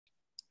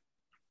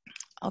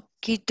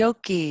Okie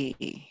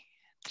dokie.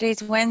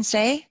 Today's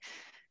Wednesday.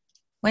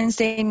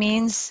 Wednesday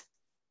means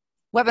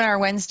Webinar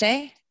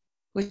Wednesday,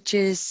 which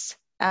is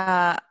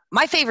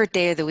my favorite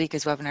day of the week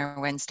is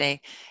Webinar Wednesday.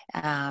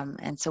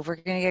 And so we're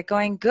going to get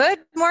going. Good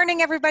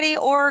morning, everybody,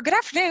 or good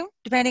afternoon,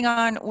 depending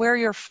on where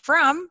you're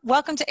from.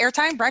 Welcome to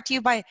Airtime, brought to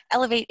you by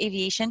Elevate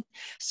Aviation.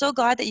 So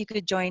glad that you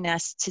could join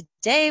us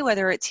today,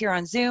 whether it's here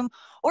on Zoom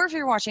or if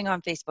you're watching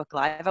on Facebook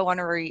Live. I want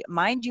to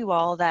remind you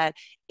all that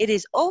it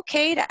is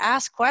okay to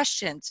ask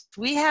questions.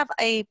 We have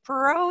a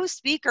pro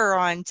speaker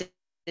on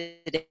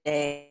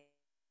today.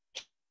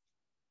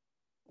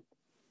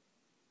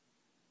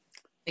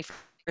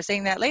 For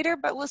saying that later,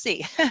 but we'll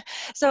see.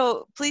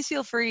 So please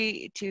feel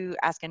free to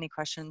ask any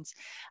questions.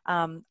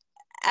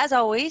 As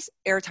always,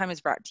 Airtime is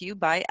brought to you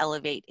by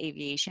Elevate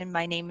Aviation.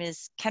 My name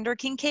is Kendra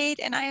Kincaid,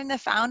 and I am the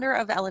founder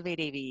of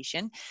Elevate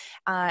Aviation,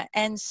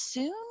 and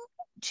soon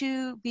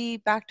to be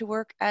back to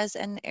work as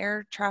an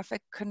air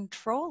traffic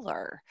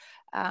controller.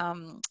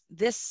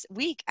 This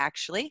week,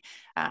 actually,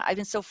 I've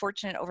been so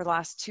fortunate over the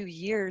last 2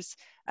 years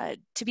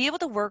to be able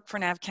to work for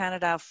NAV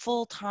Canada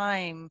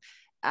full-time,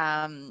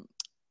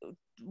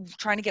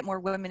 trying to get more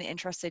women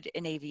interested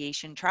in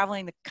aviation,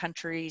 traveling the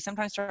country,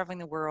 sometimes traveling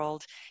the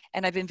world.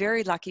 And I've been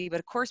very lucky, but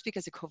of course,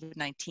 because of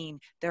COVID-19,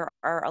 there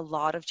are a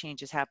lot of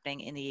changes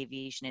happening in the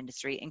aviation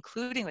industry,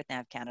 including with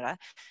NAV Canada.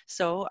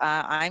 So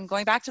I'm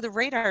going back to the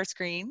radar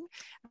screen.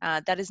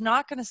 That is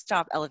not going to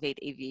stop Elevate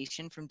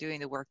Aviation from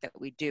doing the work that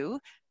we do.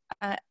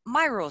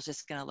 My role is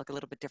just going to look a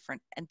little bit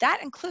different, and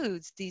that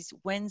includes these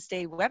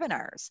Wednesday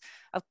webinars.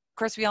 Of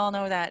course, we all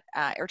know that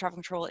air traffic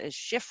control is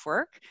shift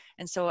work,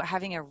 and so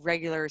having a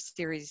regular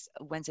series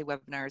of Wednesday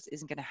webinars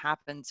isn't going to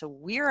happen. So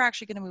we're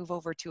actually going to move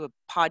over to a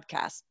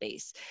podcast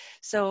base.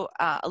 So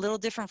a little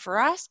different for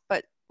us,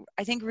 but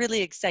I think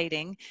really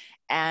exciting.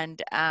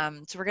 And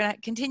so we're going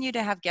to continue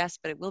to have guests,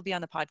 but it will be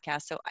on the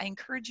podcast. So I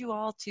encourage you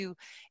all to,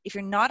 if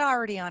you're not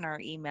already on our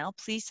email,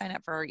 please sign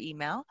up for our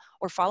email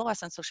or follow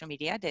us on social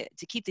media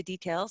to keep the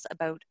details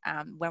about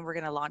when we're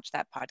going to launch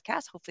that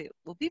podcast. Hopefully it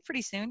will be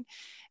pretty soon,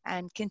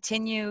 and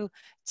continue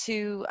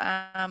to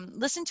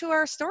listen to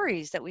our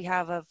stories that we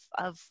have of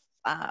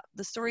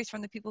the stories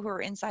from the people who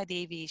are inside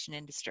the aviation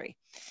industry.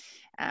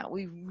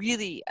 We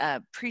really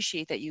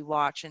appreciate that you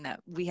watch and that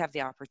we have the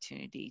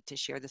opportunity to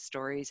share the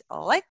stories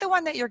like the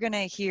one that you're going to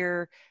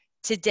hear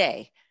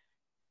today.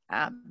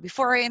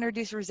 Before I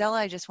introduce Rosella,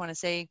 I just want to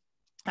say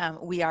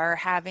we are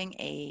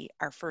having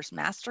our first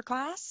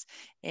masterclass.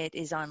 It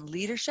is on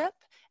leadership,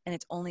 and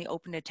it's only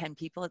open to 10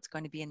 people. It's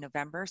going to be in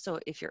November. So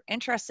if you're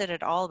interested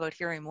at all about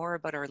hearing more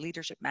about our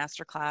leadership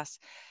masterclass,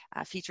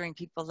 featuring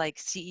people like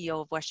CEO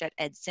of WestJet,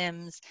 Ed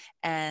Sims,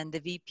 and the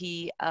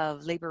VP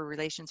of Labor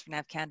Relations for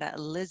NAV Canada,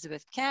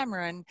 Elizabeth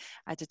Cameron,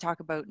 to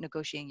talk about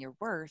negotiating your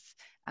worth,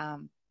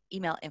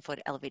 email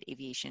info@Elevate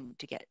Aviation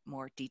to get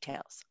more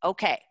details.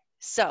 Okay,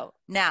 so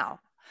now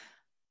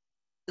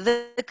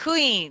the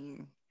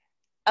queen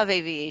of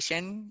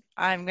aviation,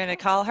 I'm going to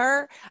call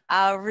her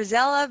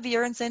Rosella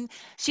Bjornson.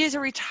 She is a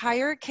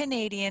retired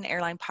Canadian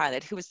airline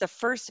pilot who was the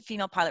first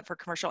female pilot for a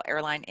commercial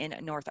airline in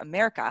North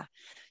America.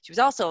 She was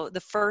also the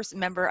first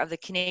member of the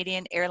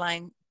Canadian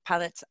Airline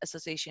Pilots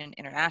Association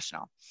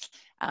International.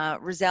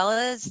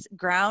 Rosella's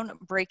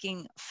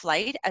groundbreaking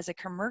flight as a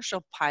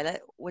commercial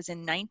pilot was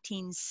in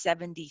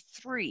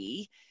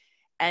 1973.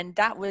 And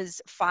that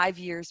was 5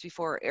 years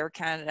before Air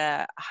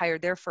Canada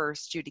hired their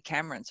first Judy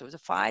Cameron. So it was a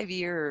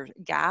 5-year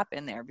gap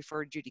in there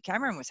before Judy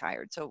Cameron was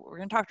hired. So we're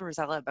going to talk to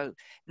Rosella about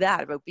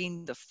that, about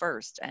being the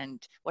first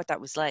and what that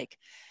was like.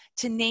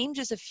 To name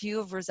just a few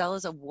of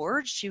Rosella's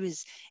awards, she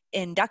was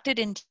inducted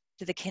into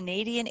the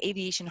Canadian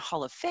Aviation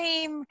Hall of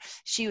Fame.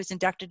 She was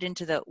inducted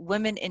into the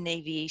Women in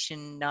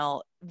Aviation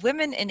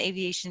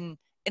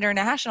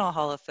International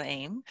Hall of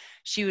Fame.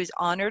 She was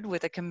honored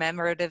with a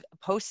commemorative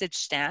postage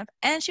stamp,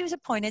 and she was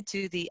appointed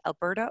to the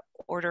Alberta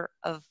Order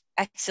of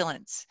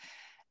Excellence.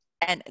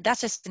 And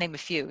that's just to name a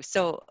few.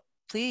 So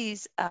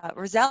please,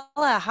 Rosella,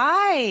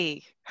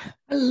 hi.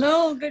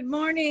 Hello, good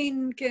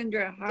morning,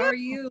 Kendra. How are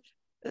you?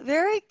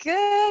 Very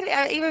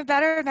good. Even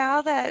better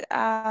now that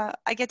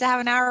I get to have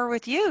an hour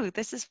with you.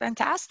 This is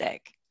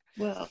fantastic.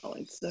 Well,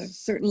 it's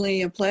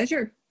certainly a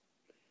pleasure.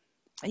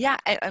 Yeah,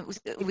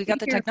 we got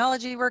the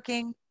technology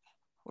working.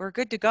 We're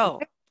good to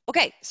go.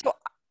 Okay, so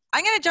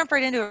I'm going to jump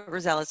right into it,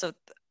 Rosella. So,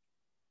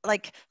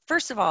 like,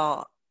 first of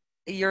all,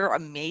 you're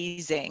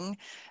amazing.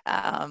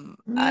 I'm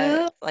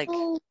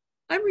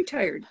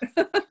retired.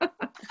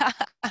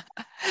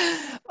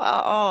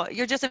 Oh,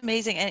 you're just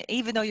amazing. And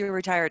even though you're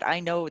retired,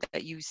 I know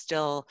that you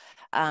still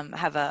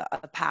have a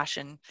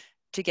passion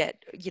to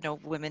get,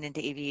 women into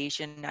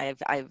aviation. I've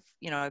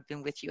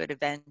been with you at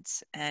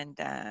events, and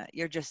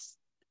you're just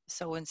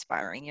so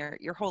inspiring.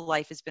 Your whole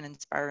life has been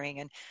inspiring.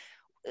 And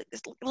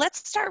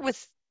let's start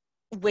with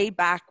way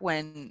back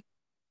when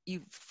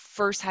you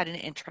first had an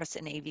interest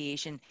in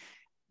aviation.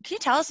 Can you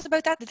tell us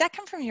about that? Did that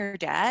come from your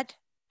dad?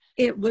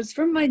 It was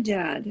from my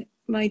dad.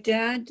 My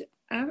dad,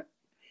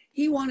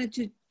 he wanted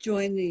to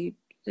join the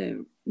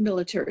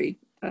military,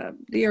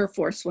 the Air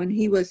Force, when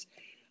he was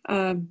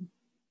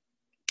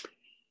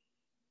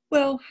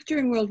Well,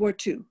 during World War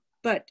II,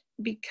 but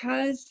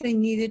because they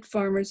needed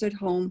farmers at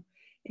home,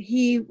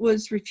 he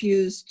was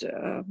refused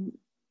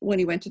when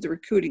he went to the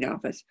recruiting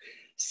office.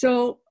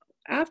 So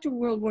after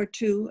World War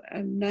II,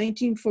 in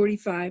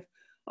 1945,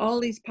 all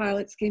these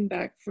pilots came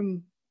back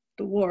from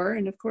the war,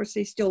 and of course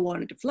they still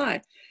wanted to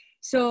fly.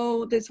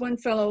 So this one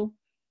fellow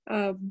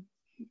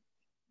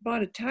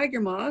bought a tiger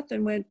moth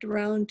and went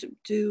around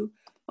to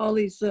all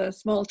these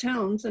small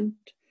towns and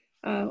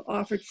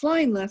offered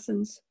flying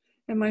lessons.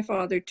 And my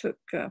father took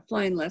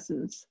flying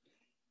lessons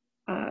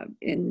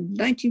in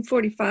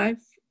 1945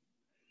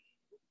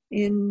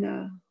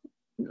 in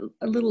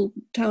a little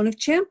town of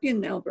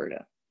Champion,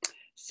 Alberta.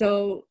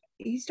 So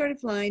he started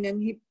flying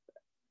and he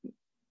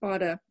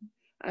bought an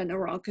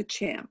Aeronca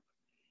Champ.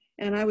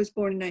 And I was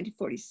born in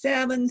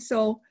 1947,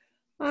 so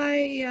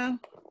I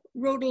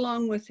rode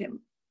along with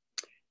him.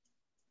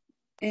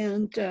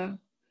 And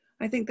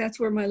I think that's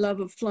where my love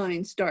of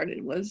flying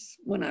started, was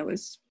when I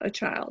was a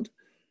child,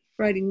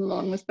 riding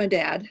along with my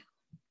dad.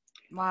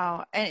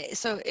 Wow. And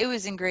so it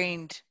was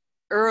ingrained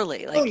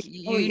early, like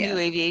you yeah. knew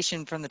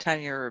aviation from the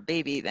time you were a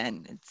baby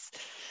then. It's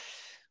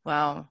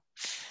wow.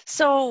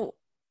 So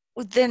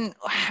then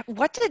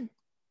what did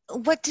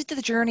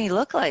the journey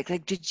look like?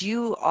 Like, did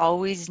you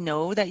always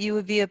know that you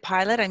would be a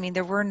pilot? I mean,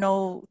 there were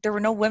no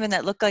women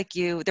that looked like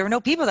you. There were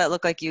no people that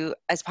looked like you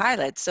as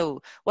pilots.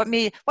 So what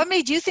made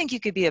you think you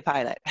could be a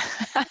pilot?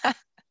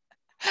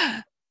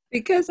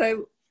 Because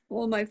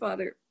my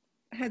father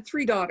had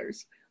 3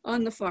 daughters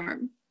on the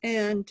farm,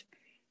 and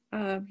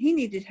he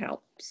needed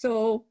help.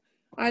 So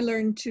I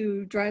learned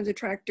to drive the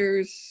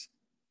tractors,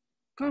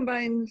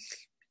 combines,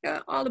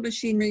 all the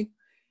machinery,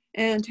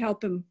 and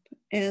help him.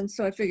 And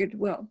so I figured,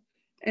 well,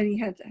 and he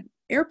had an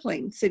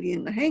airplane sitting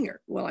in the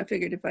hangar. Well, I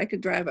figured if I could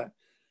drive a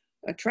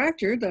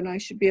tractor, then I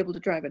should be able to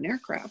drive an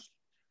aircraft.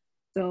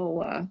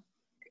 So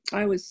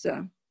I was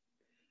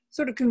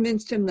sort of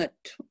convinced him that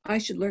I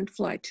should learn to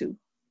fly too.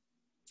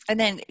 And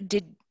then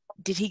did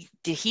he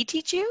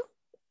teach you?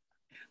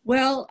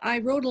 Well, I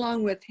rode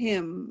along with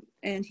him,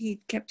 and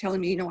he kept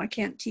telling me, I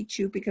can't teach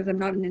you because I'm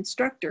not an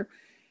instructor.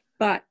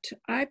 But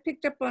I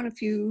picked up on a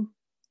few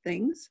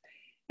things.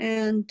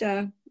 And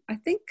I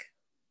think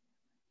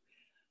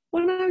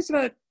when I was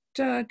about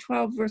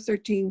 12 or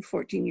 13,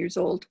 14 years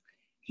old,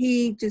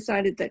 he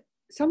decided that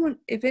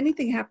if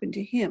anything happened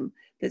to him,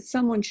 that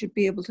someone should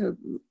be able to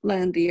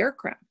land the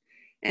aircraft.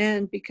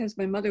 And because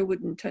my mother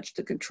wouldn't touch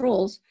the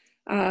controls,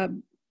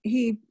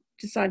 he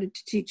decided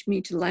to teach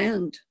me to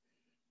land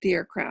the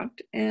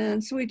aircraft.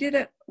 And so we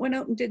went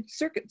out and did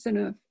circuits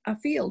in a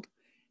field.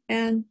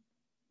 And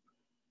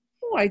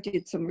I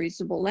did some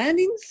reasonable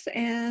landings.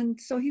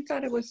 And so he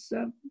thought it was,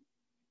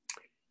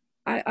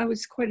 I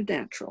was quite a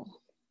natural.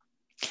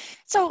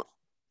 So,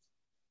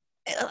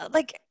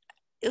 like,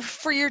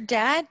 for your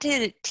dad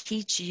to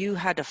teach you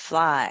how to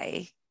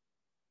fly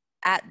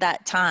at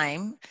that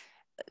time,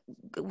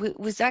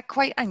 was that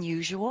quite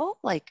unusual?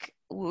 Like,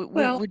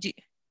 would you?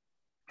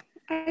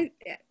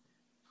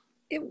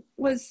 It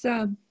was,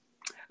 I'm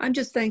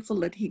just thankful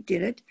that he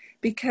did it,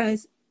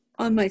 because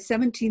on my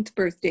 17th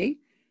birthday,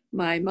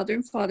 my mother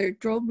and father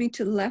drove me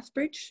to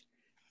Lethbridge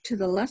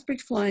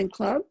Flying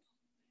Club.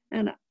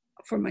 And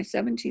for my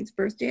 17th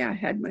birthday, I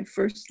had my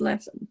first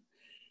lesson,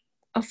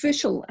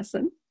 official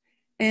lesson.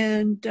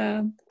 And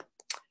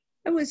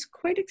it was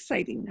quite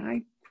exciting.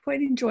 I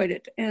quite enjoyed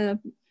it. Of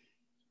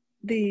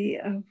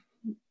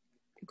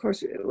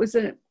course, it was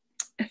a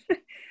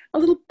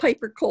little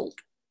Piper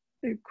Colt,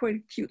 quite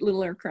a cute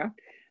little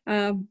aircraft.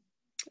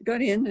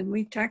 Got in and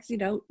we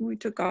taxied out and we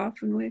took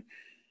off and we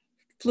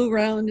flew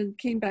around and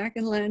came back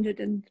and landed.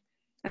 And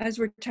as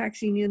we're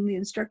taxiing in, the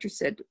instructor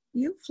said,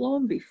 "You've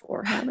flown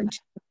before, haven't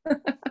you?"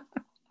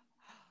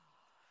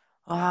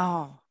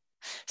 Wow.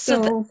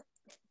 So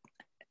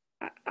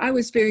I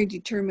was very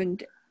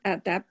determined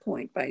at that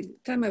point. By the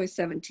time I was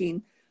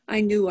 17,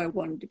 I knew I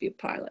wanted to be a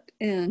pilot.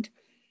 And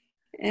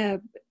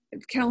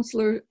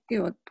counselor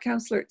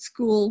at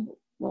school,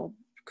 well,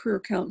 career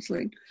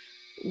counseling,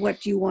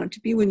 what do you want to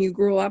be when you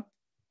grow up?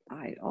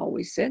 I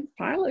always said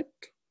pilot.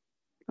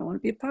 I want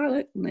to be a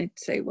pilot. And they'd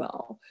say,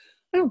 "Well,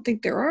 I don't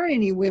think there are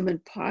any women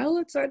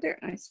pilots, are there?"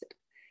 And I said,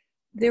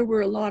 there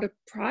were a lot of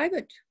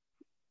private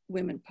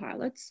women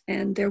pilots,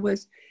 and there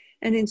was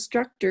an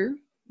instructor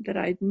that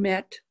I'd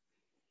met.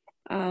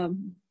 Her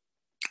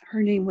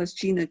name was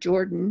Gina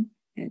Jordan,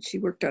 and she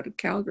worked out of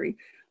Calgary.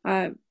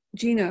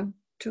 Gina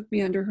took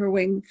me under her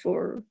wing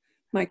for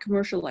my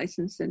commercial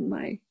license and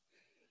my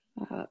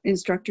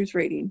instructor's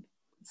rating.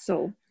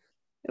 So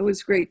it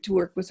was great to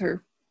work with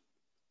her.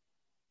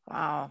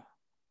 Wow.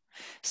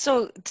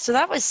 So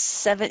that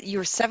was you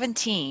were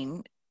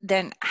 17.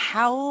 Then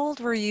how old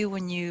were you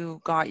when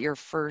you got your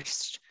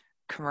first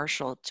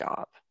commercial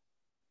job?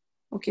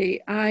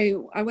 Okay, I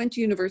went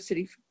to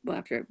university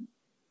after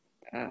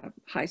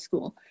high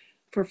school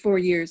for 4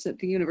 years at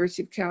the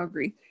University of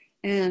Calgary.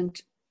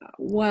 And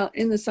while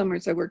in the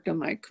summers, I worked on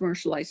my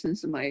commercial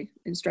license and my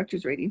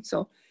instructor's rating.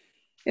 So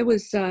it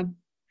was,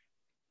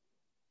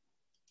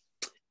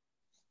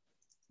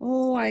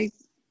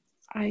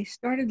 I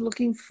started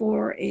looking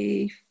for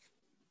a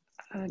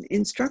an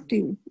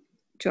instructing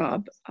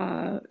job,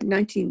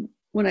 19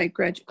 when I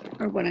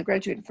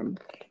graduated from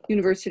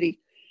university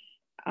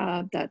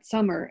that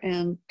summer,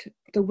 and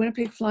the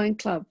Winnipeg Flying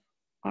Club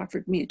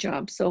offered me a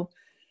job. So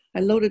I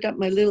loaded up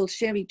my little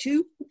Chevy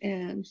 2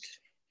 and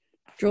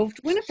drove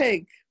to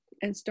Winnipeg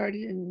and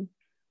started in,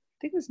 I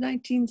think it was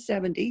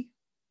 1970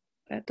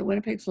 at the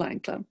Winnipeg Flying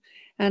Club.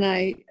 And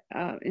I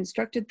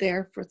instructed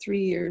there for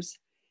 3 years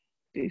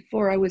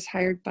before I was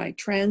hired by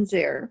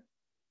Transair.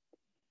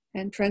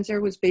 And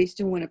Transair was based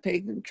in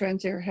Winnipeg, and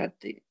Transair had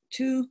the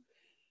 2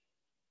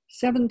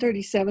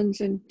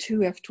 737s and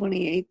 2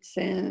 F-28s,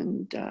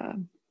 and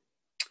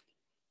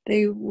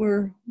they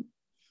were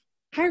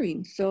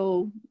hiring.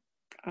 So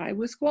I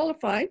was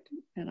qualified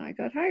and I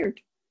got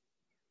hired.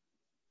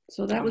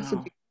 So that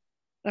Wow.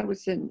 that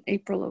was in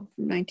April of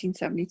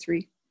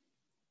 1973.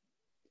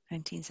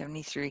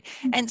 1973.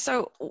 And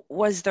so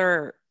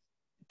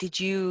did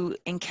you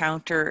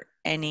encounter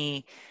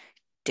any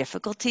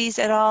difficulties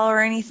at all or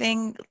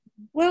anything?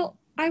 Well,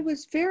 I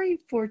was very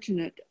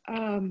fortunate.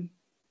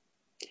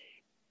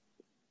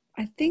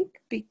 I think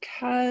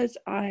because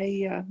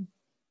I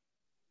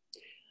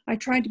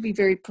tried to be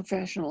very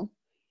professional,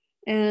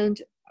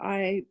 and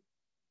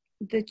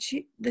the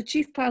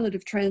chief pilot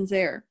of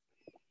Transair,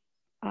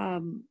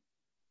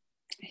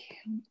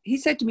 he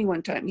said to me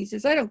one time, he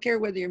says, "I don't care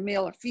whether you're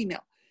male or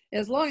female,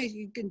 as long as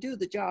you can do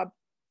the job,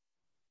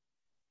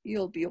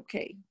 you'll be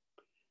okay."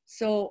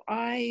 So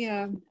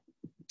I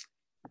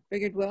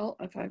figured, well,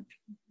 if I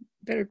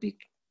better be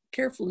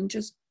careful and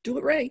just do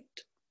it right,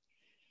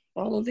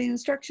 follow the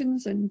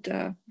instructions and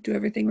do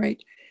everything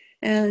right.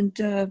 And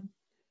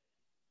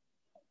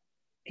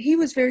he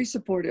was very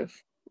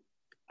supportive,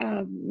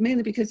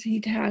 mainly because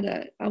he'd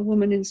had a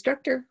woman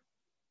instructor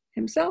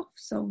himself.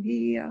 So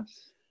he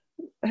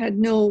had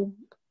no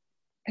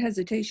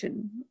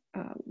hesitation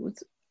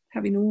with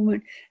having a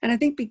woman. And I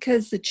think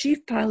because the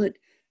chief pilot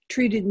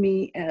treated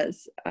me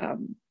as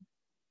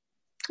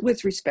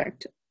with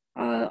respect,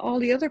 all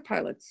the other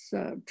pilots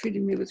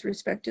treated me with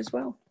respect as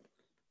well.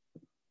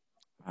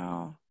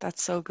 Oh,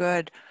 that's so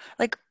good.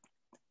 Like,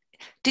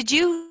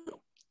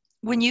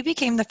 when you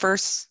became the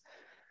first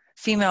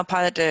female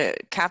pilot to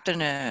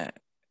captain a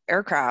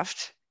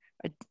aircraft,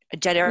 a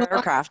jet Well,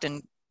 aircraft,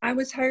 and I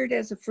was hired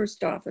as a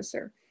first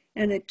officer,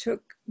 and it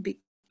took,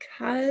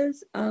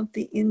 because of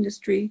the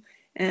industry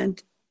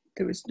and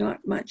there was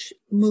not much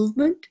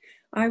movement,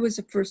 I was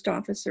a first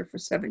officer for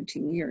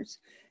 17 years,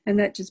 and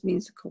that just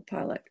means a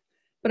co-pilot.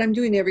 But I'm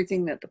doing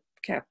everything that the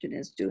captain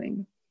is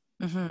doing.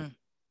 mm-hmm.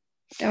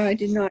 I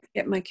did not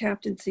get my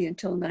captaincy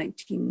until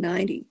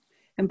 1990,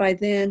 and by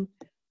then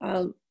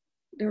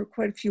there were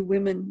quite a few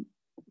women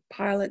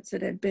pilots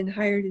that had been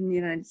hired in the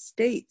United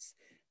States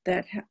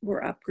that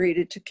were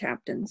upgraded to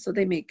captain. So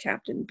they made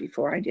captain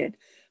before I did.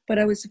 But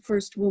I was the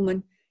first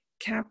woman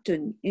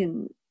captain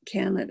in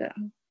Canada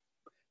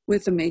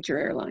with the major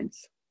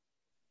airlines.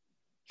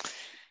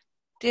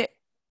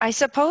 I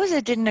suppose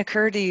it didn't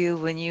occur to you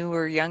when you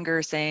were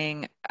younger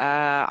saying,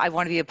 I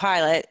want to be a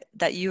pilot,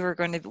 that you were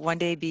going to one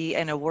day be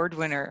an award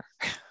winner.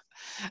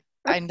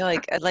 And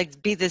I'd like to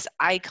be this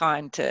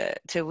icon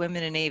to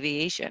women in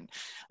aviation.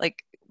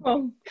 Like,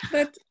 well,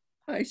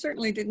 I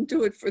certainly didn't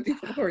do it for the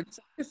awards.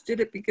 I just did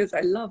it because I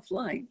love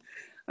flying.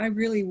 I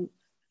really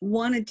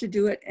wanted to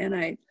do it, and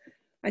I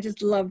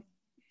just loved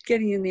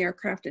getting in the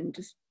aircraft and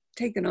just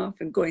taking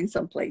off and going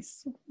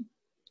someplace.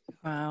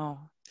 wow.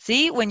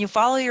 See, when you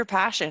follow your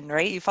passion,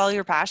 right? You follow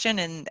your passion,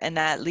 and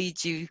that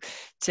leads you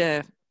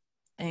to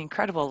an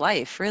incredible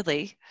life,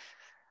 really.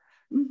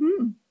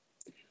 Mm-hmm.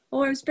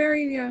 Oh, I was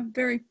very,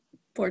 very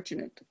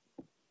fortunate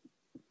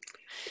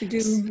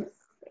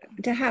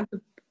to have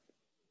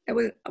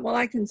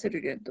I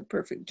considered it the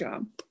perfect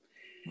job.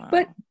 Wow.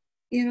 But,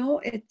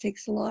 it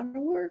takes a lot of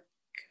work.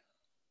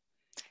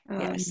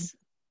 Yes.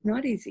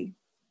 Not easy.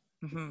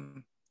 Mm-hmm.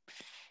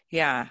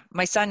 Yeah.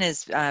 My son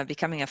is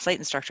becoming a flight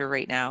instructor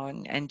right now.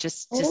 And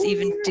just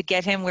even Yeah. to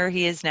get him where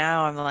he is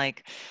now, I'm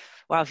like,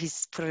 wow,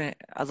 he's put in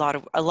a lot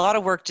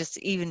of work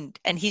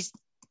and he's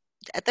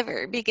at the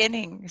very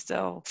beginning.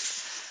 So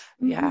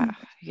yeah.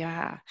 Mm-hmm.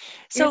 Yeah.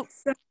 So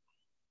It's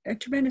a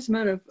tremendous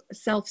amount of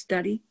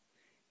self-study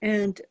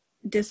and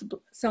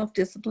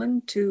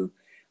self-discipline to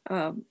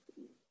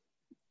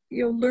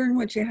learn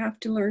what you have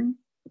to learn.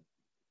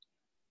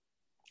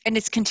 and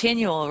it's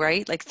continual,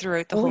 right? Like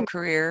throughout the whole Yeah.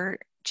 career,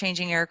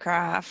 changing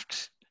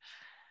aircraft,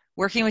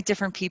 working with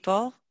different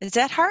people. Is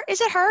that hard?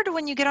 Is it hard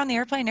when you get on the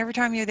airplane, every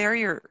time you're there,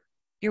 you're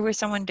with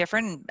someone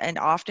different and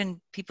often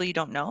people you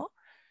don't know?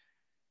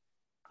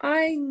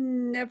 I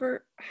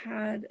never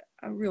had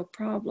a real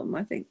problem.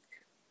 I think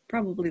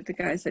probably the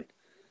guys that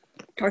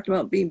talked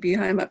about being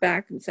behind my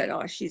back and said,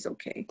 "Oh, she's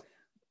okay."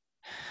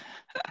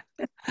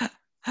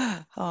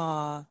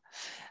 Aw.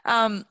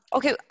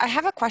 Okay, I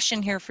have a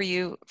question here for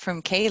you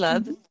from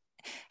Caleb. Mm-hmm.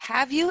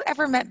 Have you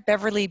ever met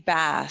Beverly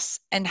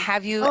Bass, and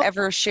have you Oh,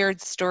 ever shared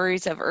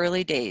stories of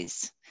early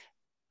days?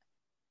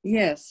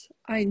 yes,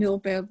 I know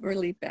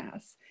Beverly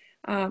Bass.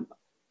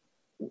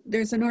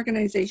 There's an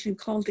organization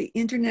called the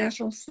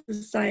International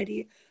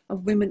Society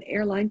of Women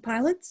Airline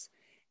Pilots,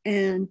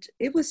 And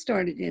it was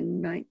started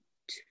in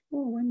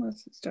when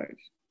was it started?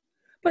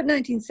 But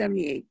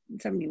 1978,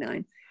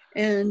 79.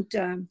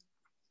 And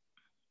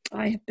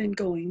I have been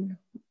going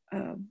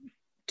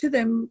to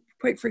them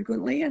quite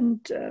frequently,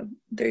 and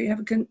they have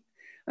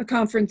a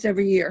conference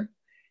every year.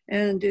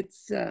 And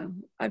it's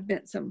I've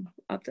met some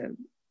of the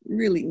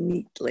really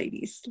neat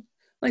ladies,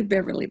 like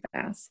Beverly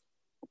Bass.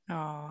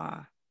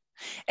 Aw.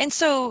 And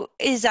so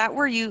is that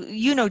where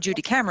you know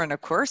Judy Cameron,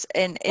 of course,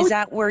 and is Oh,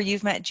 that where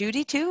you've met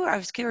Judy too? I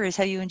was curious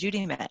how you and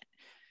Judy met.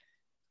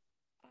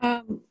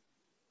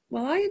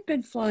 well, I had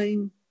been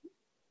flying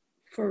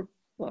from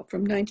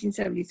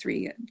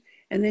 1973,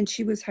 and then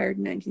she was hired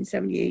in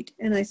 1978,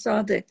 and I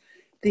saw the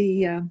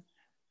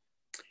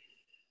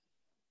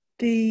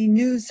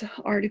news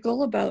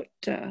article about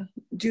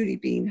Judy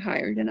being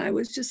hired, and I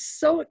was just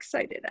so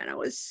excited, and I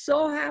was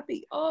so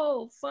happy.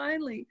 Oh,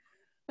 finally,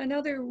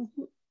 another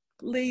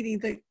lady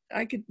that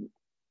I could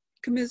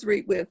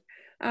commiserate with.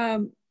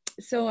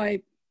 So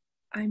I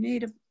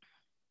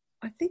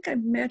think I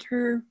met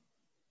her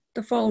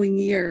the following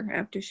year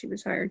after she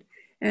was hired,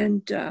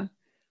 and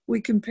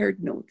we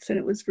compared notes, and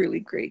it was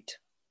really great.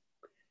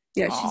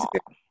 Yeah, she's Aw.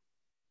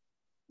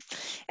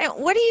 And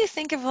what do you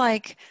think of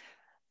like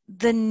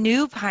the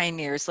new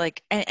pioneers?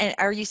 Like, and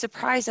are you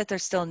surprised that they're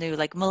still new?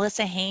 Like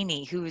Melissa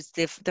Haney, who was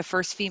the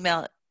first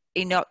female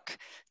Inuk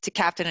to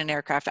captain an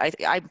aircraft.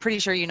 I'm pretty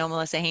sure you know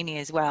Melissa Haney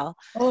as well.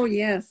 Oh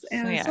yes, So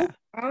and I'm yeah. so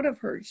proud of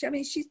her. I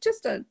mean, she's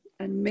just an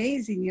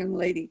amazing young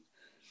lady.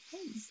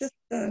 Just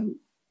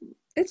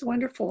it's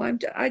wonderful.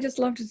 I just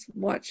love to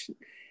watch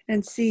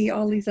and see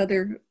all these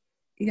other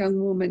young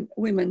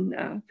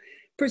women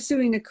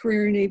pursuing a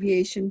career in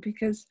aviation,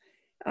 because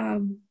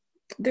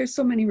there's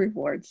so many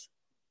rewards.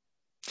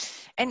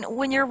 And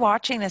when you're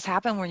watching this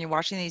happen, when you're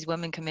watching these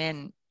women come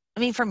in,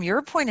 I mean, from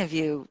your point of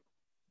view,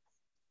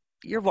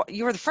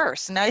 you're the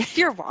first. Now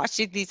you're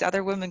watching these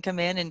other women come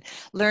in and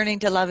learning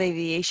to love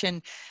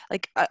aviation.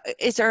 Like,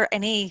 is there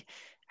any?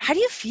 How do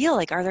you feel?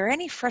 Like, are there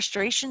any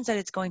frustrations that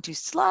it's going too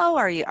slow?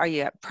 Are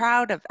you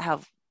proud of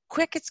how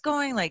quick it's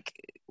going? Like,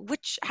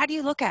 how do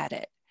you look at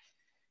it?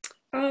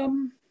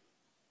 Um,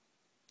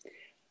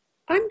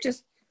 I'm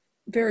just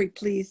very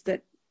pleased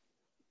that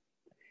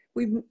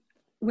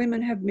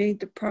women have made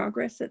the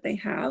progress that they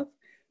have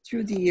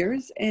through the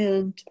years,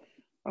 and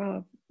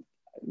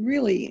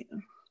really,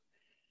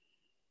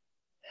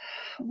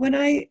 when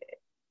I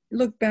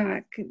look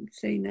back and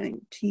say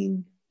in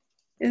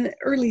the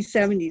early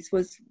 70s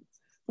was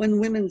when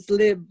women's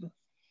lib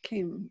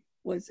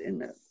was in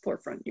the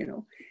forefront,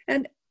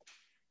 and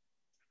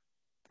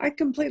I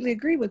completely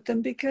agree with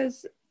them,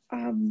 because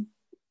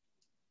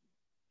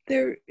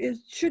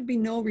should be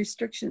no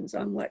restrictions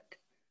on what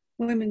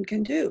women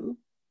can do,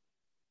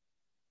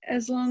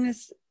 as long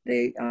as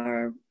they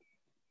are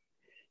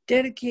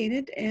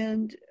dedicated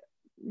and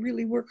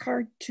really work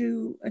hard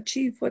to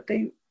achieve what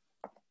they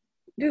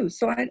do.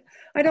 So I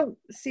don't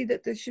see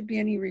that there should be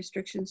any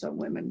restrictions on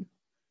women.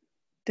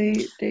 They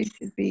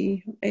should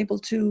be able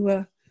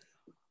to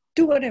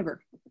do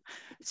whatever.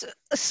 So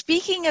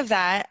speaking of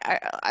that,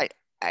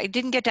 I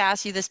didn't get to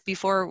ask you this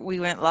before we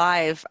went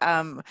live.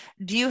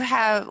 Would you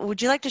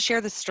like to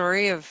share the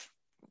story of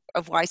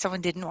why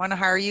someone didn't want to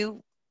hire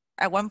you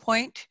at one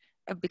point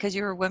because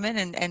you were a woman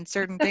and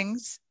certain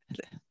things?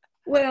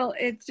 Well,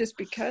 it's just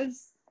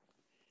because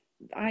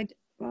I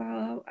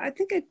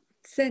think I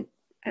sent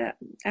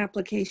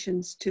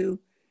applications to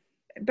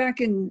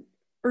back in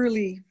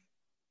early.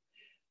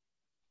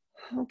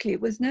 Okay,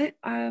 it was not.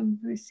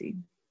 Let's see.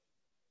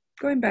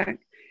 Going back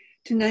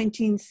to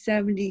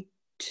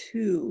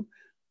 1972,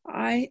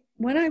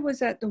 when I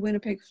was at the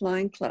Winnipeg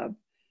Flying Club,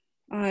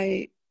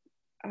 I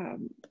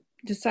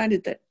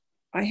decided that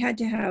I had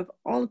to have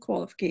all the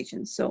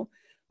qualifications. So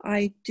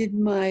I did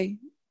my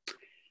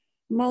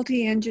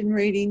multi-engine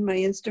rating, my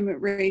instrument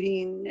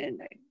rating,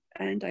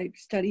 and I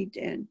studied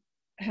and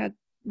had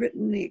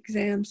written the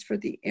exams for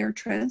the air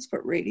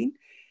transport rating.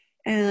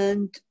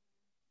 And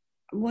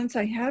once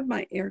I had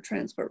my air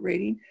transport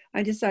rating,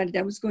 I decided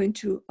I was going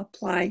to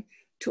apply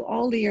to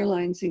all the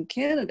airlines in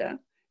Canada,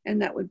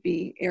 and that would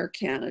be Air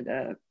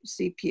Canada,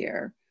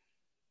 CP,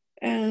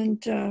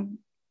 and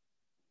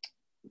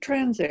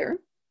Transair,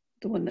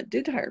 the one that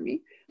did hire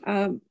me.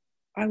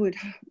 I would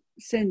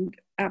send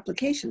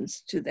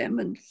applications to them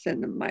and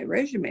send them my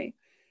resume.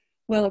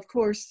 Well, of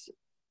course,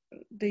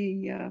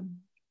 the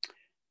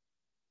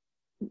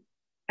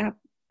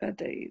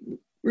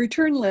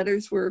return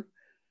letters were,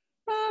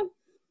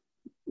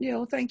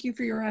 thank you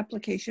for your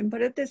application,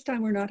 but at this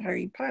time we're not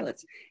hiring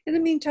pilots. In the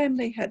meantime,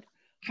 they had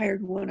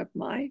hired one of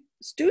my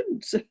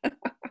students.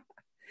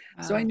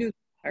 So I knew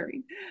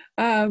hiring.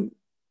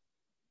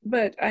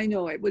 But I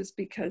know it was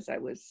because I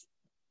was,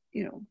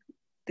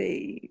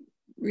 they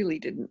really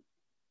didn't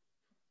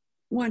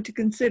want to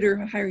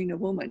consider hiring a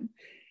woman.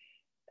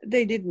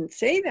 They didn't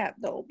say that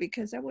though,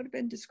 because that would have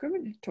been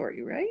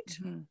discriminatory, right?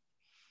 Mm-hmm.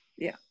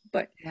 Yeah,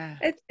 but yeah.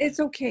 It's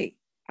okay.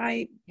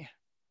 I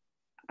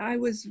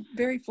was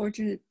very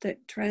fortunate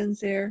that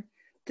Transair,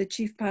 the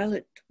chief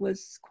pilot,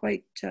 was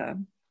quite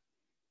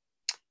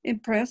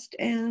impressed,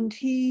 and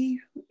he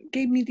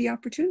gave me the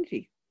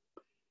opportunity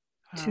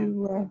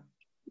Wow.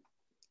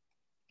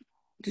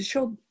 to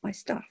show my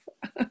stuff.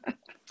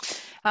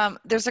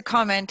 There's a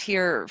comment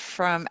here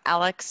from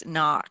Alex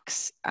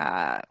Knox.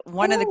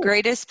 One of the Oh,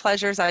 greatest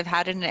pleasures I've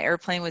had in an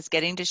airplane was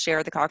getting to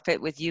share the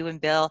cockpit with you and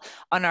Bill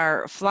on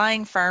our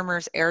Flying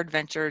Farmers Air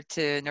Adventure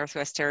to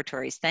Northwest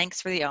Territories.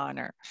 Thanks for the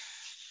honor.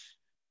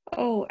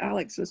 oh,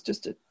 Alex was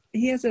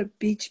he has a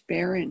Beech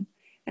Baron,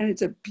 and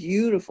it's a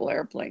beautiful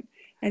airplane.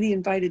 And he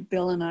invited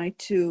Bill and I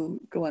to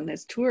go on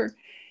this tour.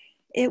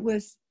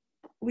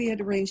 We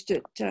had arranged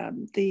it,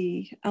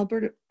 the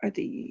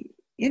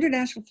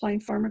International Flying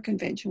Farmer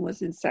Convention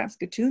was in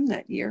Saskatoon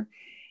that year.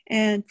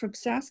 And from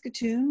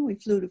Saskatoon, we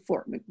flew to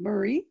Fort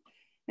McMurray.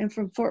 And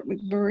from Fort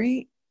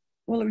McMurray,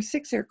 well, there were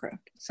 6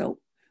 aircraft. So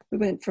we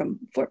went from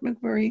Fort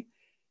McMurray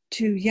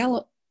to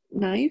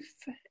Yellowknife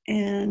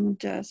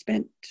and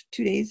spent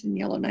 2 days in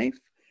Yellowknife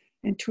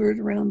and toured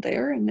around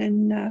there. And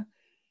then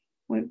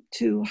went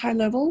to High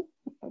Level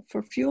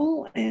for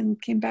fuel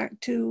and came back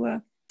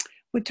to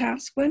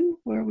Wetaskiwin,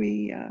 where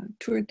we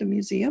toured the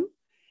museum.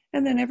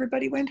 And then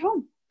everybody went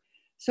home.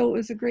 So it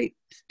was a great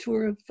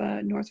tour of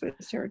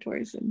Northwest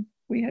Territories, and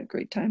we had a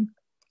great time.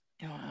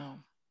 Wow.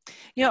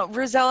 You know,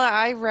 Rosella,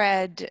 I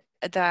read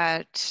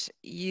that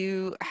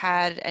you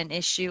had an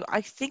issue.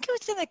 I think it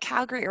was in the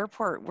Calgary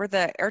airport where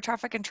the air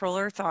traffic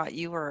controller thought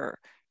you were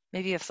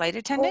maybe a flight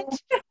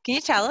attendant. Oh. Can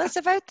you tell us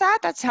about that?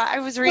 That's how I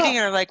was reading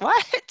Well, it. I'm like,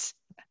 what?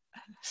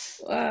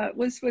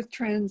 was with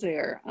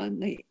Transair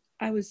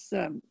I was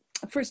a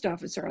first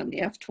officer on the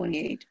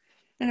F-28.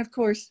 And of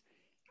course,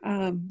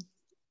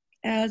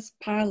 as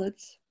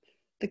pilots,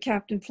 the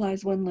captain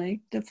flies one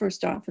leg, the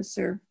first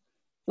officer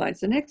flies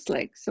the next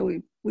leg.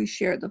 So we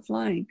share the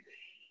flying.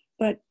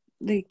 But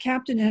the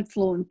captain had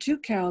flown to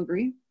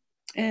Calgary,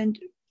 and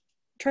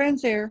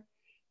Transair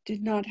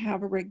did not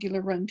have a regular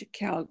run to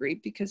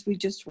Calgary because we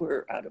just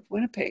were out of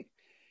Winnipeg.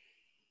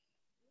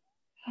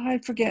 I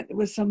forget, it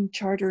was some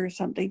charter or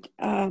something.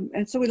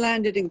 And so we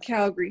landed in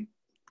Calgary,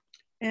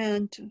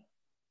 and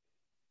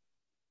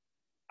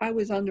I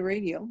was on the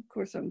radio. Of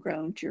course, I'm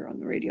ground cheer on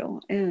the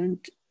radio.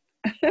 And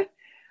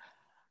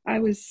I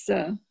was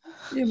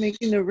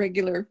making the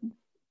regular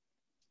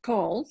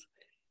calls,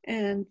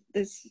 and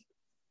this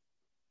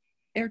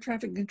air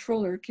traffic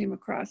controller came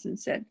across and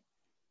said,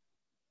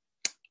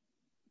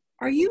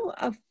 "Are you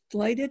a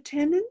flight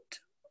attendant?"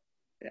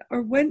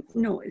 Or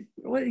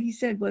what he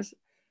said was,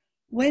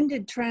 "When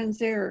did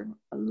Transair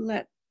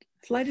let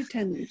flight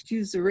attendants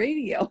use the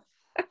radio?"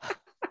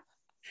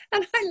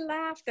 And I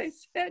laughed. I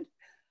said,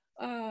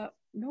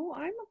 "No,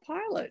 I'm a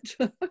pilot."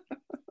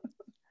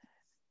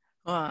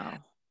 Wow.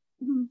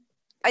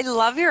 I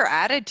love your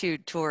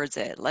attitude towards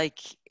it. Like,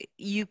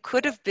 you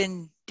could have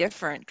been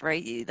different,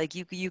 right? Like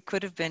you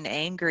could have been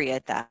angry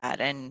at that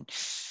and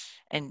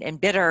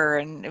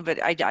bitter, but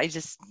I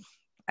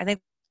think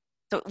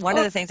one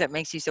of Oh, the things that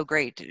makes you so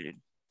great.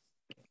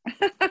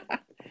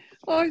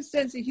 oh,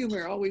 sense of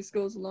humor always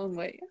goes a long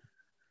way.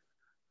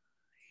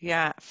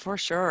 Yeah, for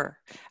sure.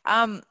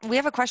 We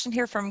have a question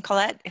here from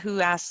Colette who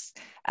asks,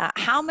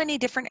 how many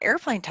different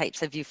airplane types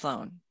have you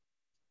flown?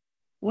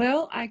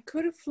 Well, I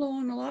could have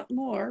flown a lot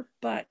more,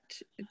 but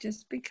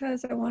just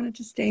because I wanted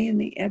to stay in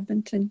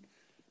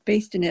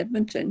based in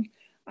Edmonton,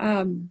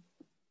 I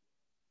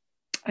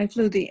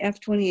flew the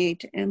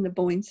F-28 and the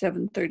Boeing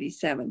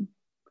 737.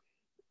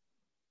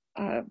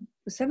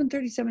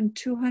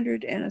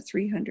 737-200 and a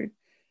 300.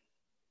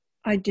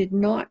 I did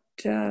not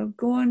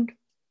go on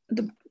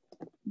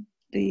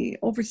the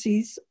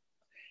overseas,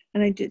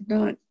 and I did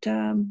not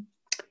go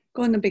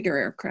on the bigger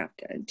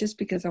aircraft just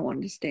because I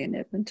wanted to stay in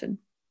Edmonton.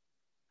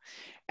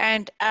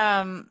 And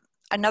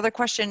another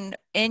question,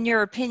 in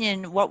your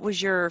opinion, what was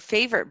your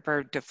favorite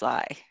bird to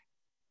fly?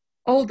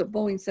 Oh, the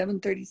Boeing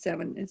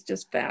 737 is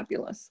just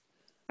fabulous.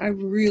 I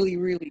really,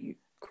 really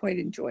quite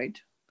enjoyed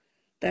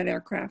that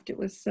aircraft. It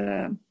was,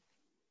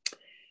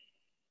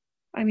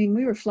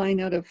 we were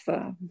flying out of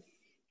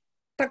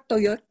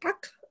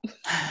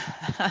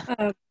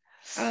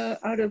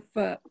out of,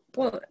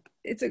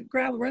 it's a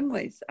gravel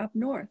runways up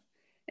north.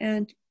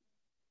 And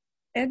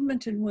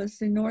Edmonton was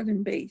the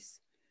northern base.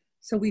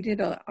 So we did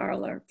all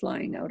our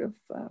flying out of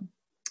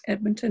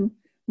Edmonton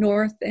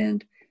north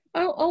and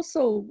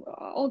also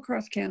all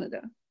across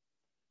Canada.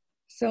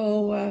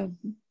 So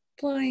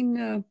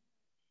flying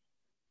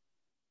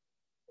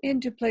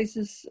into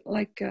places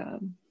like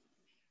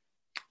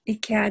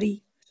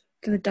Ekati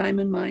to the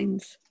diamond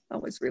mines,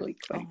 that was really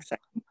quite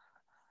exciting.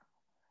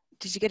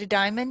 Did you get a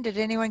diamond? Did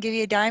anyone give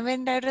you a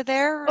diamond out of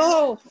there?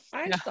 Oh,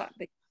 I thought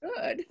they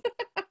could.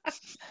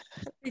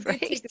 They Right.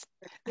 did take a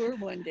tour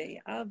one day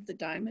of the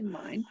diamond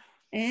mine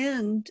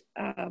and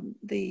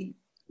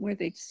where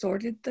they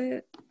sorted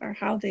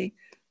how they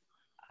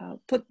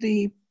put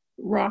the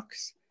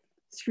rocks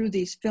through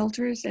these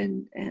filters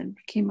and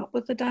came up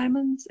with the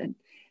diamonds, and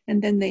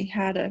then they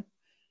had a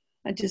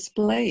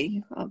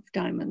display of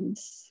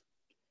diamonds,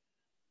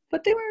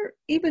 but they were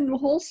even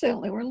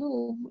wholesale. They were a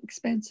little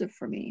expensive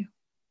for me.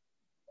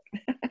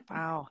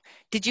 Wow.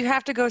 Did you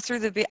have to go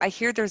through I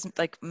hear there's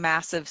like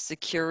massive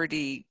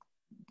security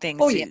things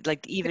Oh yeah, to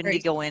like even to very.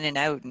 go in and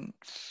out and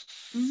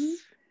Mm-hmm.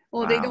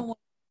 Well, they wow. don't want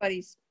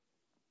anybody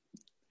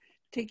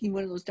taking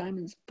one of those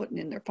diamonds, putting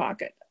in their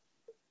pocket.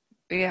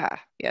 Yeah,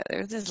 yeah,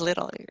 there's this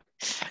little.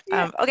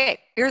 Yeah. Okay,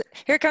 here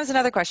comes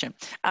another question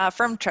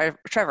from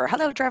Trevor.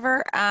 Hello,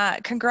 Trevor.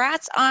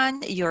 Congrats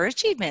on your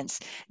achievements.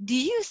 Do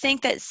you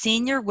think that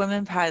senior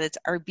women pilots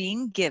are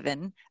being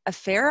given a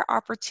fair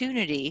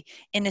opportunity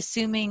in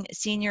assuming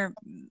senior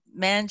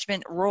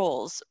management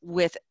roles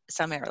with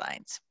some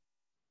airlines?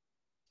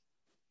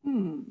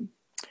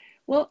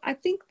 Well, I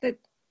think that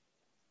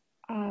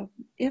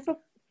if a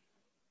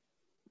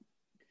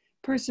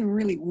person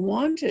really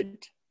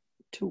wanted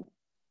to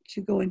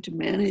go into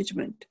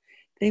management,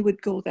 they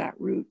would go that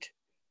route.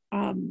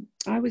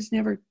 I was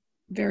never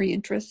very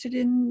interested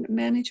in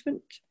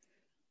management.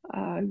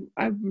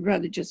 I'd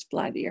rather just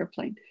fly the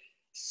airplane.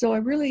 So I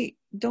really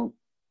don't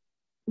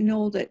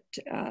know that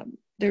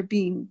they're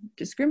being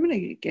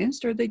discriminated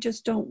against, or they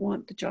just don't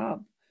want the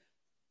job.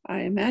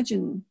 I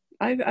imagine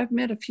I've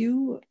met a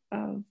few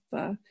of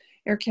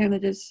Air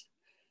Canada's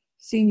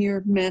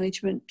senior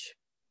management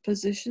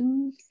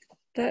positions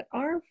that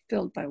are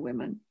filled by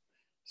women.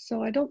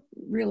 So I don't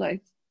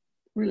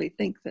really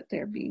think that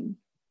they're being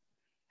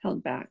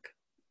held back.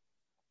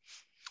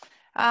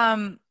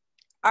 So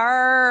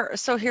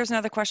here's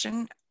another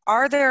question.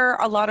 Are there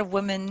a lot of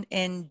women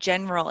in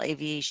general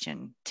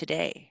aviation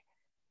today?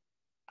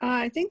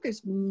 I think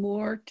there's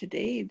more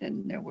today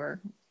than there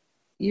were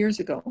years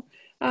ago,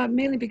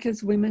 mainly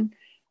because women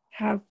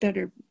have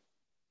better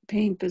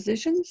paying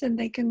positions and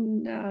they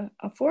can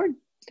afford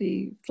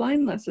the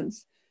flying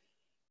lessons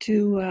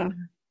to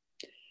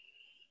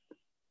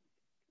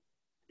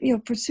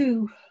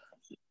pursue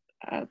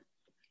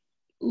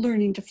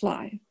learning to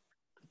fly.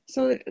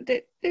 So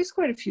there's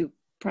quite a few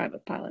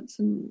private pilots,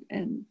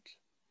 and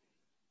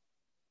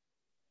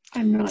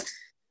I'm not.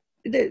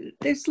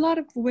 There's a lot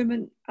of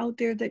women out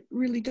there that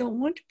really don't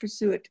want to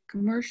pursue it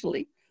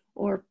commercially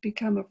or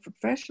become a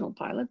professional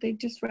pilot. They'd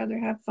just rather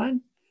have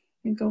fun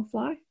and go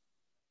fly.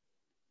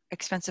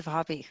 Expensive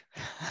hobby.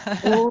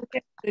 Oh,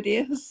 yes, it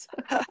is.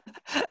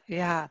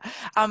 Yeah.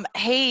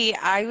 Hey,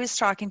 I was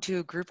talking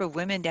to a group of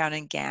women down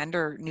in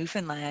Gander,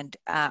 Newfoundland,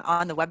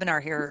 on the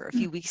webinar here a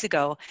few weeks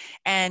ago.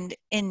 And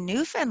in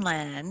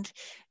Newfoundland,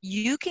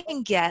 you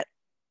can get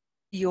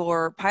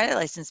your pilot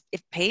license,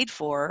 if paid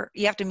for.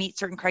 You have to meet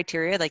certain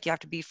criteria, like you have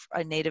to be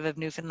a native of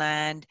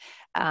Newfoundland,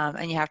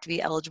 and you have to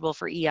be eligible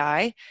for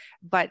EI.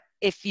 But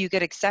if you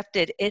get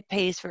accepted, it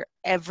pays for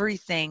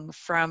everything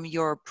from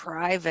your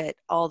private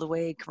all the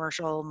way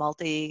commercial,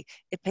 multi.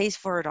 It pays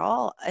for it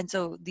all. And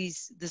so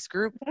this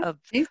group of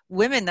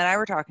women that I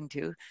were talking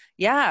to,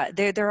 yeah,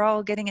 they're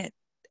all getting it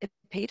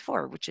paid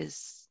for, which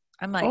is,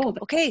 I'm like, Oh,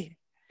 okay,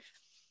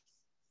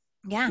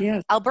 yeah,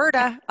 yes.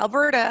 Alberta,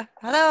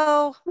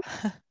 hello.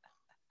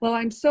 Well,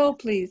 I'm so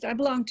pleased. I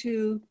belong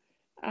to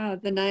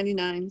the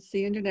 99s,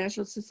 the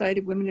International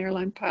Society of Women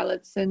Airline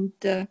Pilots, and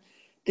the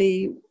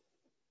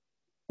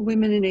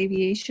Women in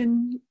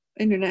Aviation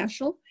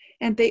International,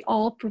 and they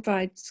all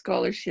provide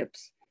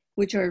scholarships,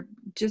 which are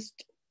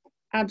just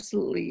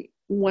absolutely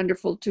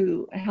wonderful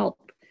to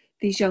help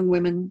these young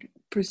women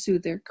pursue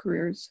their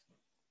careers.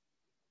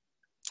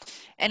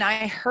 And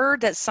I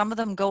heard that some of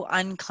them go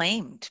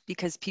unclaimed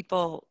because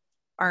people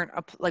aren't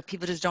like,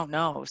 people just don't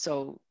know.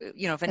 So,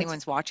 if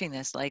anyone's watching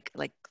this, like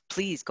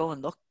please go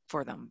and look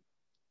for them,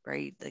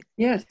 right? Like,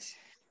 yes,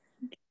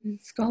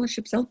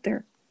 scholarships out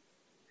there.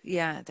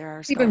 Yeah, there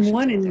are Even scholarships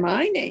one out in there.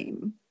 my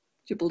name,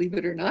 to believe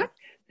it or not.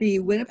 The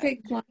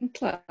Winnipeg Flying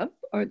Club,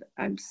 or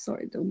I'm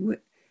sorry, the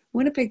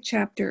Winnipeg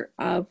chapter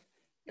of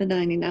the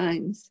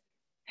 99s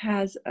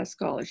has a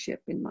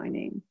scholarship in my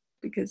name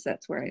because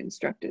that's where I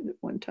instructed at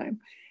one time.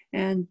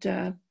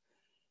 And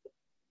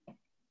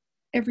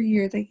every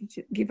year they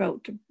give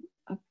out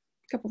a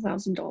couple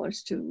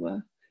 $1,000s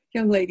to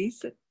young ladies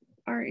that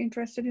are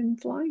interested in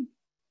flying.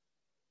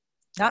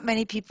 Not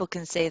many people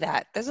can say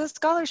that. There's a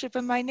scholarship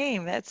in my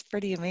name. That's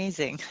pretty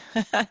amazing.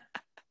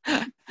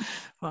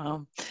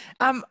 Wow.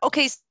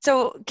 Okay,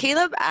 so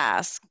Caleb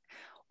asked,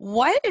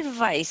 what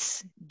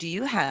advice do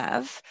you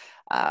have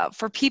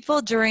for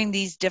people during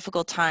these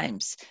difficult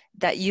times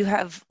that you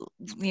have,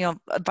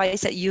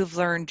 advice that you've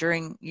learned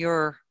during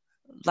your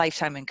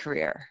lifetime and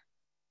career?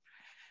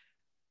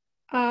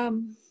 I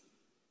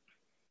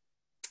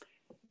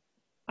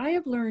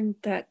have learned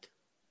that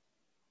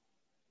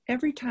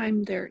every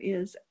time there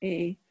is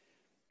a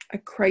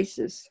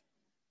crisis,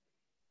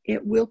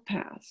 it will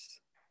pass,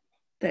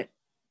 that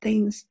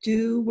things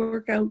do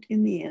work out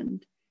in the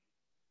end.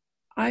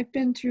 I've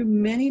been through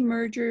many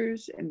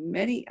mergers and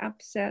many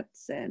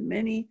upsets and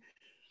many,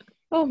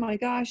 oh my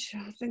gosh,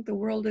 I think the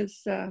world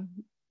is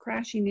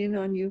crashing in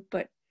on you,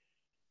 but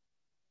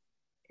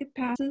it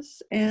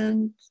passes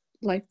and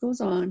life goes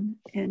on.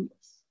 And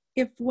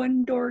if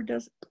one door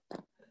doesn't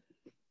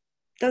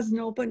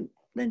open,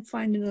 then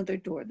find another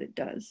door that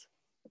does.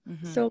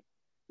 Mm-hmm. So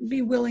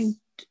be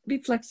willing, be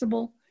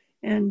flexible,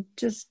 and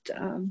just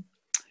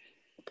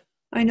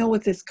I know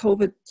with this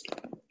COVID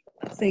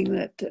thing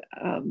that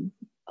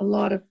a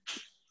lot of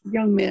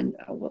young men,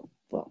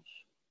 well,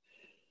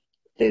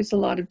 there's a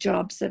lot of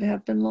jobs that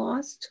have been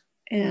lost,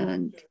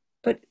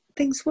 but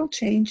things will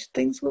change,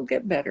 things will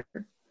get better.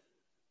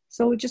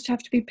 So we just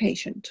have to be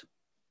patient.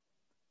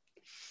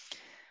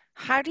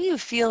 How do you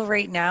feel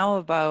right now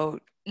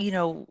about,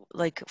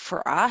 like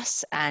for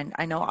us, and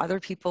I know other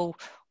people,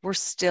 we're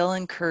still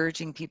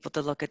encouraging people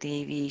to look at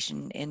the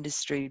aviation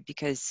industry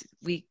because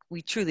we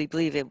truly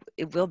believe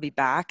it will be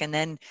back. And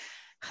then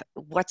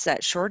what's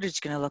that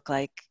shortage going to look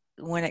like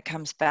when it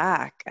comes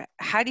back?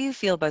 How do you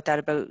feel about that,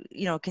 about,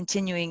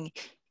 continuing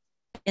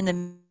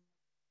in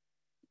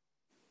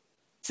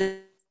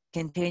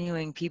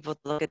continuing people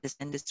to look at this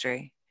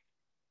industry?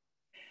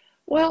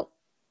 Well,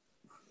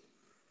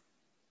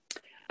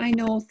 I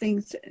know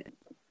things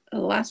the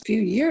last few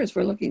years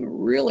were looking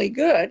really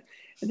good.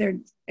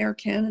 Air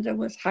Canada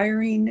was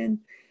hiring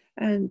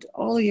and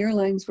all the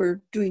airlines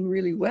were doing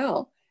really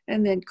well.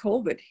 And then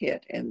COVID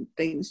hit and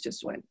things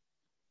just went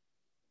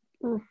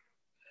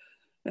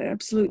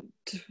absolute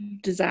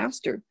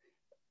disaster.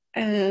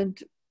 And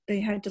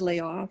they had to lay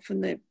off.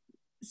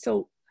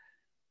 So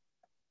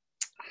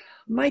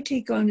my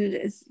take on it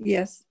is,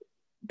 yes,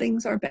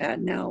 things are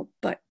bad now,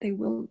 but they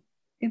will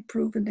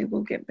improve and they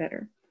will get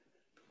better.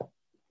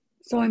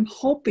 So I'm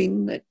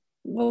hoping that,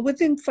 well,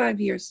 within 5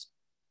 years,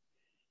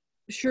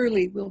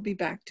 surely we'll be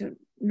back to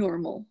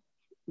normal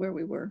where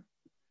we were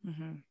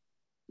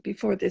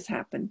before this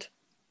happened.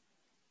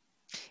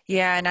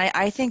 Yeah, and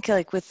I think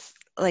with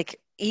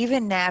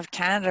even Nav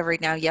Canada right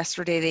now,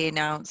 yesterday they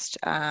announced,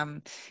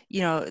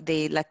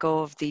 they let go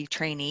of the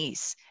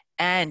trainees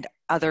and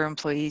other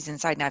employees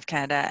inside Nav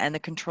Canada and the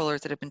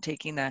controllers that have been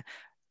taking the,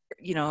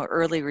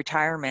 early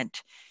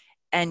retirement.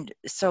 And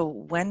so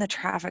when the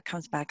traffic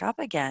comes back up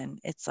again,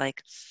 it's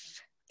like,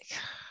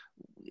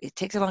 it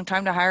takes a long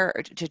time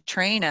to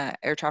train a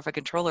air traffic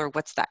controller.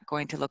 What's that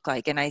going to look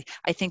like? And I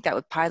think that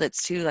with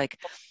pilots too, like,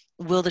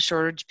 will the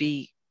shortage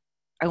be,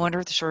 I wonder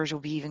if the shortage will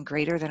be even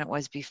greater than it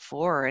was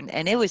before.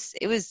 And it was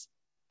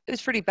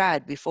pretty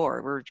bad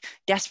before. We're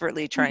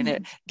desperately trying to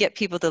get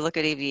people to look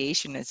at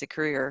aviation as a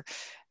career.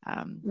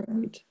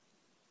 Right.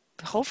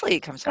 Hopefully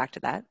it comes back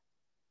to that.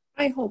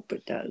 I hope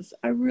it does.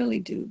 I really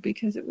do,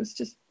 because it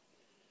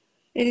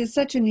is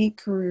such a neat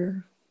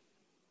career.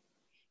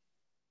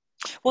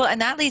 Well, and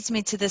that leads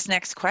me to this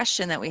next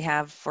question that we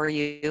have for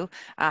you.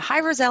 Hi,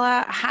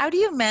 Rosella. How do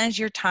you manage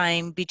your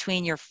time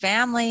between your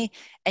family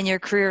and your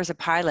career as a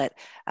pilot?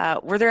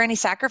 Were there any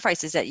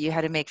sacrifices that you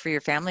had to make for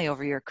your family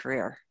over your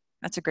career?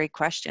 That's a great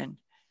question.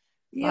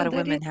 A lot of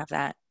women have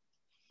that.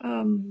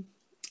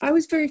 I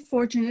was very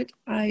fortunate.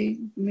 I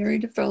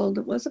married a fellow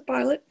that was a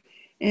pilot,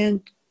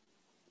 and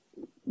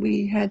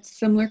we had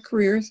similar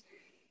careers.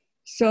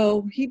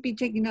 So he'd be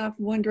taking off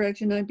in one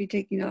direction, I'd be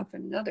taking off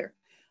in another.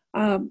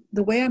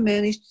 The way I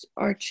managed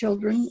our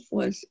children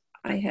was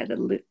I had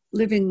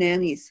live-in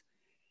nannies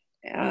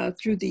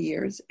through the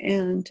years,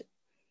 and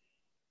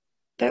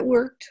that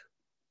worked.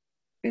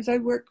 As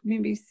I'd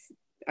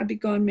be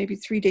gone maybe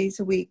 3 days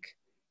a week,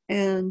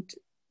 and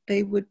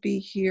they would be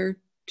here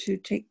to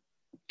take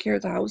care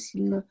of the house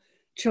and the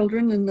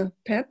children and the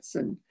pets,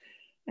 and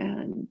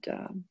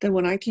then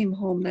when I came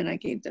home, then I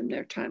gave them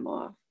their time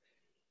off.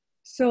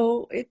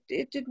 So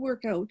it did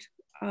work out.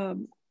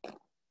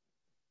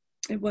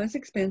 It was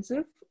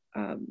expensive.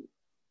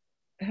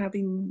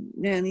 Having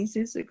nannies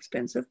is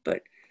expensive,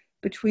 but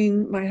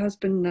between my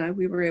husband and I,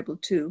 we were able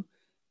to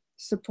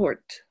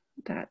support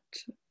that.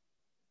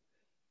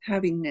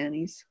 Having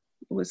nannies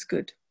was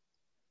good.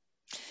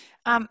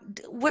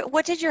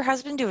 What did your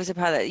husband do as a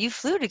pilot? You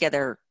flew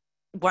together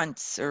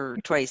once or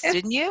twice,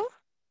 didn't you?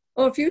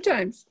 Oh, a few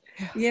times.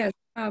 Yes.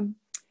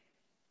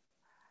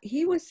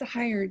 He was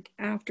hired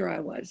after I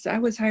was. I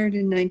was hired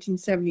in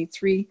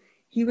 1973.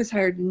 He was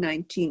hired in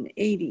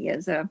 1980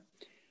 as a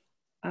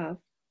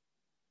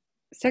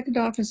second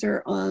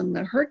officer on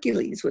the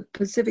Hercules with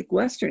Pacific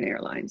Western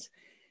Airlines.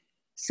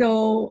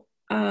 So,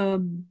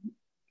 and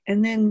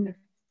then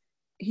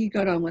he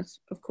got on with,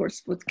 of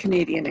course, with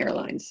Canadian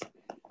Airlines,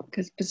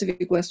 because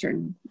Pacific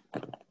Western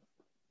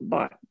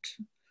bought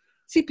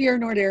CPR,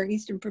 Nordair,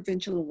 Eastern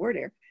Provincial, and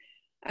Wardair,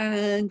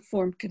 and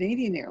formed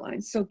Canadian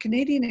Airlines. So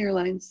Canadian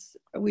Airlines,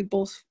 we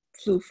both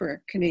flew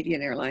for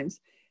Canadian Airlines,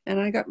 and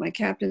I got my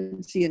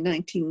captaincy in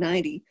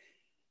 1990,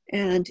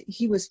 and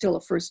he was still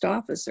a first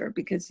officer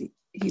because he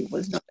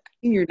was not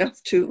senior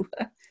enough to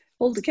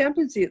hold the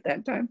captaincy at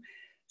that time.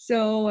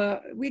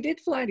 So we did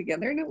fly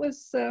together, and it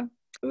was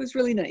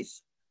really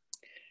nice.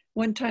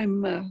 One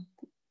time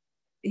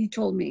he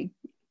told me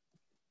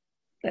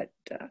that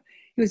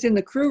he was in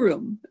the crew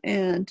room,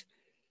 and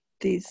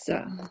these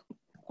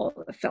all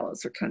the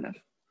fellows are kind of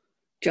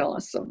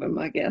jealous of him,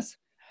 I guess.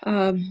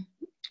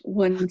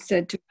 One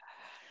said to,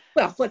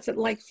 well, what's it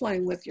like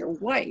flying with your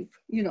wife?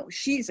 You know,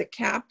 she's a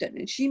captain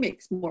and she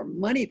makes more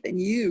money than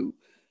you.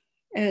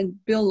 And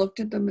Bill looked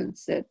at them and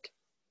said,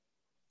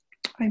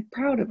 I'm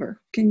proud of her.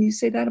 Can you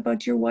say that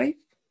about your wife?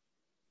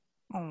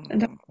 Oh.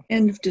 And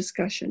end of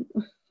discussion.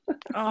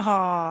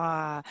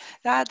 Oh,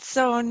 that's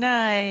so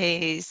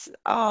nice.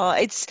 Oh,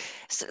 it's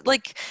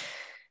like,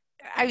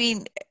 I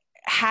mean,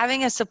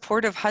 having a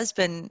supportive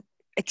husband,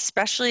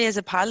 especially as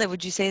a pilot,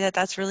 would you say that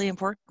that's really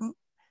important?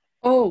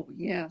 Oh,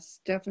 yes,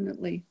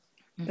 definitely.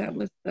 That Hmm.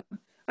 was,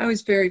 I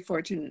was very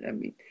fortunate. I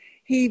mean,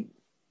 he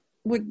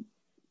would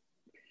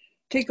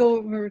take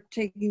over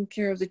taking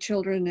care of the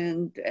children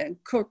and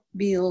cook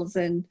meals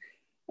and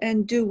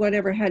do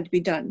whatever had to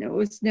be done. It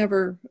was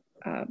never,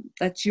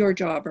 that's your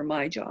job or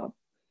my job.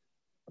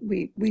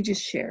 We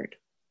just shared.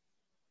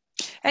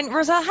 And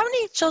Roselle, how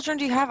many children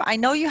do you have? I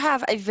know you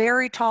have a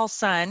very tall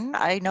son.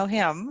 I know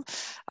him.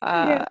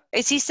 Yeah.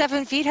 Is he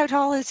 7 feet? How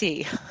tall is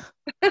he?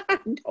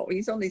 No,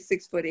 he's only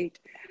 6'8".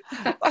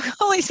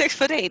 Only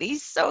 6'8".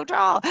 He's so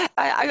tall.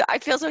 I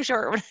feel so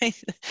short when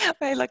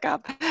I look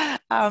up.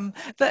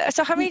 But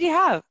so how many do you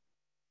have?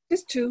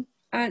 Just two.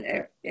 And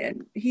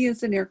he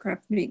is an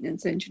aircraft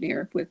maintenance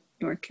engineer with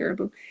North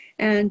Caribou.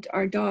 And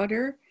our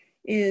daughter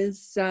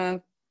is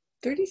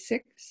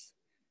 36.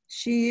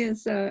 She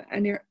is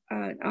an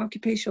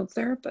occupational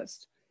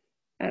therapist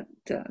at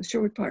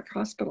Sherwood Park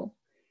Hospital.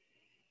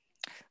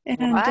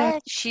 And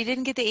What? She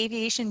didn't get the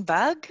aviation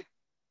bug?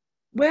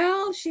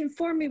 well, she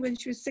informed me when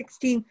she was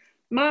 16,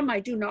 Mom, I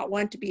do not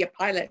want to be a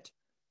pilot.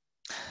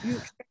 You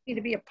expect me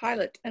to be a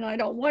pilot, and I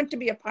don't want to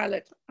be a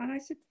pilot. And I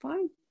said,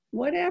 fine,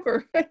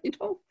 whatever.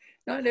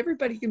 Not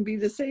everybody can be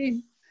the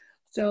same.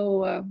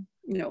 So,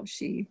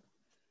 she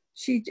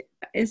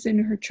is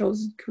in her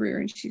chosen career,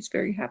 and she's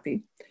very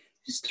happy.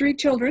 She's three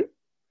children,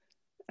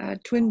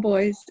 twin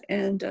boys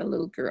and a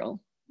little girl,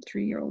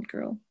 3-year-old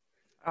girl.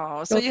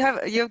 Oh, so So, you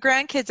have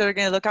grandkids that are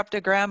going to look up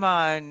to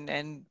grandma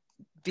and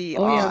be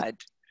oh yeah, awed.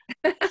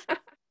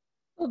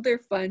 well, they're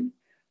fun.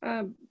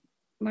 Um,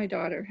 my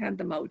daughter had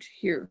them out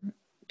here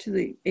to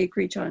the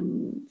acreage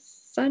on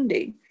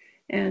Sunday,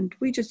 and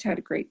we just had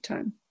a great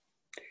time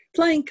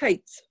flying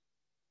kites.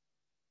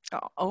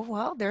 Oh,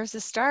 well, there's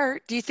a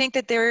start. Do you think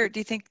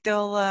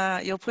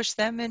you'll push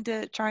them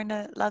into trying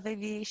to love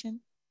aviation?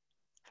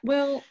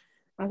 Well,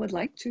 I would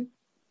like to,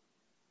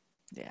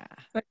 Yeah.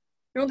 but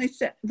they're only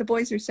the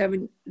boys are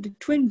the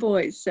twin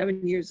boys,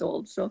 7 years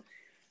old. So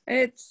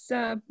it's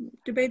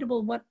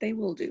debatable what they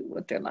will do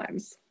with their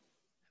lives.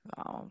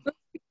 Oh.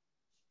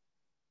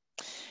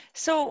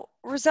 So,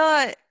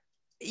 Rosella,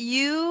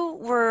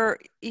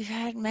 you've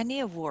had many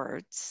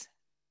awards.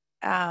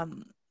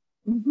 Um,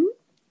 Mm-hmm.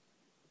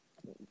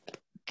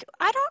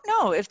 I don't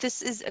know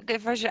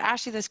if I should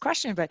ask you this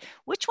question, but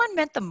which one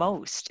meant the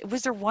most?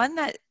 Was there one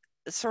that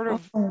sort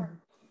of, Oh,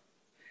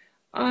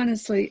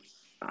 honestly,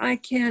 I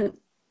can't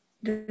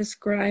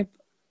describe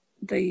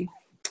the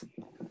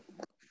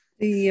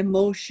the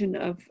emotion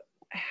of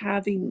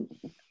having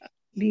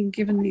being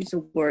given these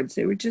awards.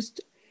 They were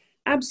just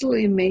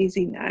absolutely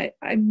amazing.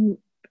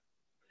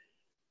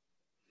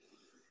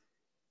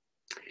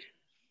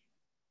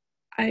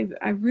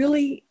 I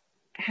really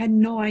had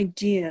no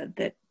idea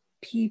that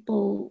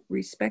people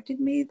respected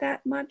me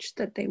that much,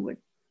 that they would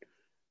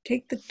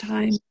take the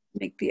time,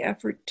 make the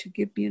effort to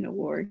give me an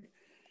award.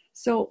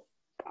 So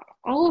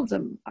all of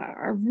them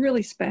are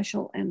really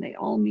special, and they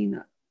all mean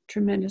a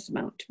tremendous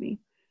amount to me.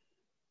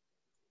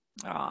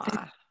 They're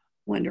ah,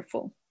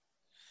 wonderful.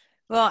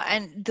 well,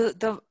 and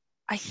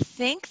I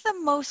think the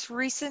most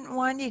recent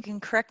one, you can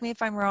correct me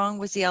if I'm wrong,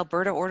 was the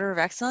Alberta Order of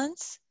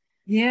Excellence.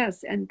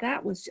 Yes, and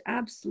that was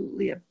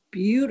absolutely a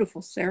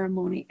beautiful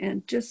ceremony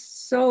and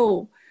just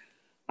so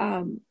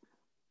um,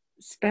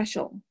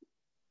 special.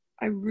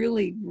 I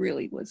really,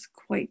 really was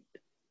quite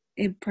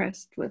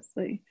impressed with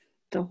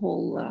the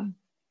whole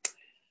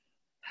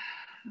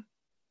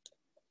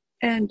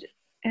and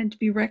and to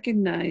be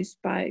recognized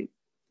by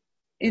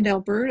in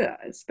Alberta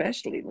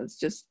especially was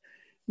just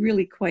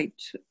really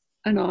quite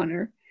an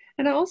honor.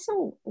 And I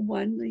also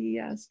won the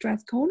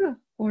Strathcona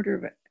Order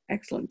of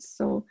Excellence.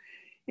 So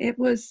it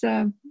was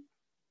in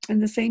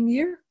the same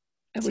year.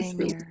 It was Same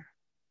really, year.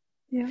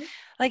 yeah.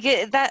 Like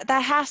that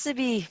has to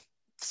be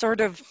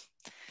sort of,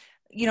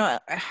 you know,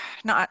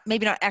 not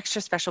maybe not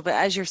extra special, but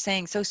as you're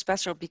saying, so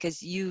special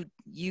because you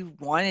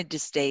wanted to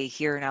stay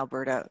here in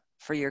Alberta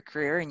for your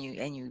career and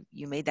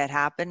you made that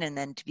happen, and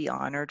then to be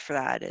honored for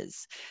that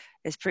it's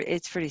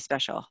pretty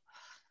special.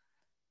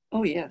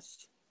 Oh,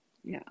 yes.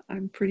 Yeah,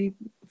 I'm pretty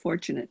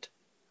fortunate.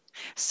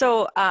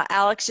 So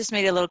Alex just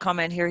made a little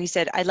comment here. He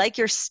said, "I like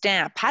your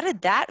stamp." How did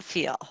that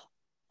feel?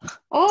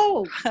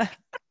 Oh,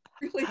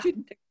 really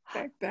didn't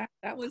expect that.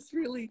 That was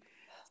really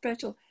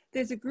special.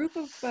 There's a group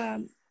of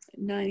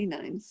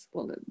 99s,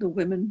 well, the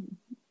Women,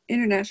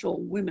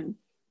 International Women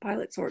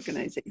Pilots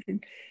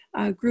Organization,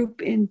 a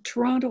group in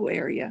Toronto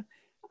area,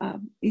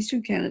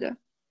 Eastern Canada,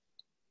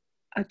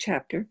 a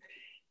chapter.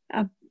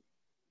 Uh,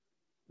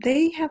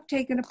 they have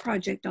taken a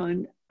project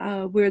on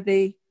where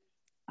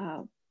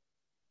uh,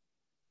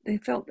 they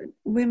felt that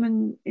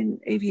women in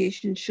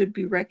aviation should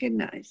be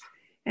recognized.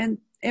 And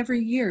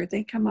every year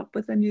they come up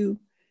with a new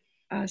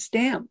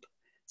stamp.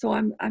 So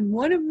I'm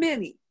one of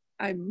many.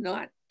 I'm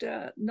not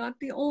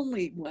the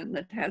only one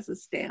that has a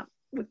stamp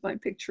with my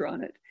picture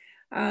on it.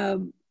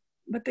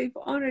 But they've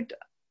honored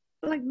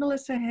like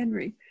Melissa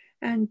Henry.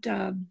 and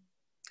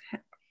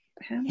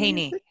Hanley, is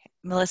Haney, it?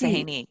 Melissa Haney.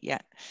 Haney. Yeah.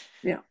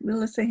 Yeah,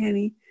 Melissa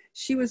Haney.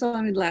 She was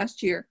on it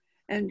last year,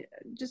 and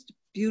just a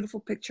beautiful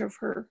picture of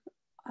her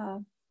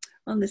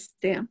on the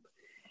stamp.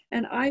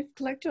 And I've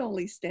collected all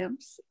these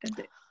stamps,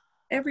 and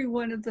every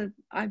one of the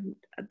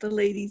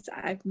ladies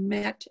I've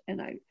met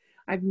and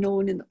I've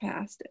known in the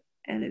past,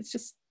 and it's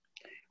just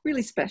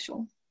really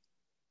special.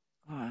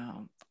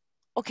 Wow.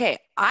 Okay,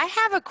 I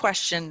have a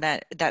question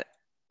that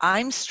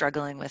I'm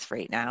struggling with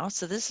right now.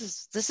 So this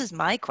is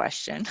my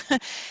question.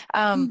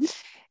 um,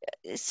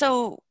 Mm-hmm.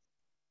 so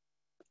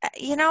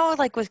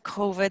like with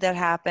COVID that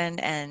happened,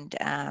 and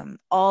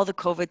all the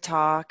COVID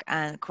talk,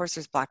 and of course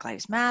there's Black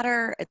Lives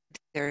Matter.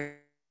 There's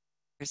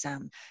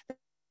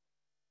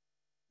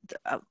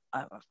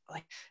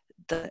like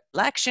the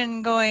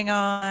election going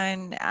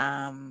on.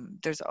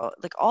 There's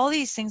like all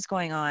these things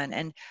going on,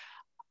 and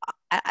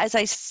as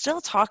I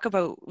still talk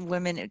about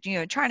women,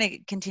 trying to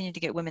continue to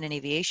get women in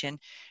aviation,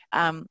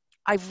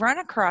 I've run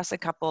across a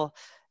couple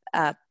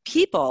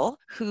people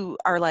who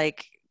are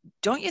like,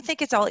 don't you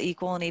think it's all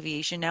equal in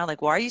aviation now?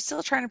 Like, why are you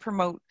still trying to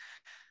promote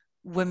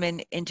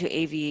women into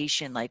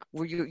aviation? Like,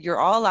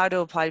 you're all allowed to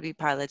apply to be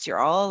pilots. You're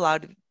all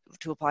allowed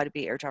to apply to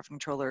be air traffic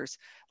controllers.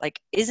 Like,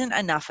 isn't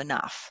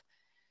enough?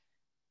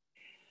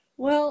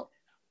 Well,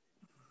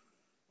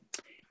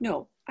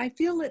 no, I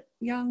feel that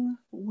young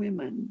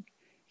women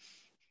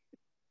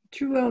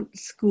throughout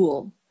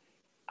school,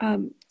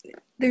 um,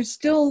 there's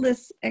still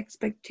this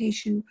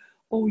expectation,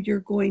 oh, you're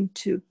going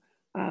to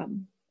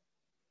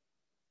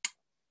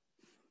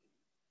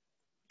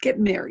get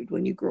married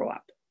when you grow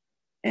up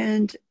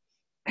and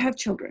have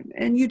children,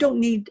 and you don't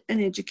need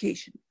an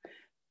education.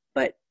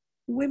 But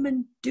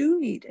women do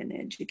need an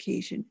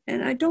education,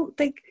 and I don't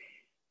think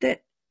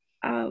that,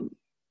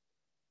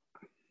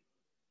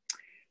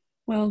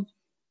 well,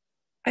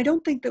 I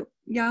don't think that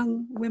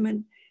young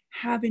women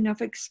have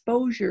enough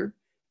exposure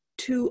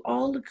to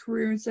all the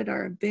careers that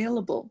are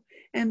available.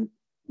 And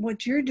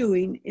what you're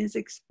doing is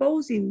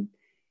exposing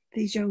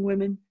these young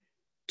women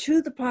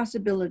to the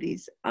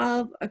possibilities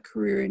of a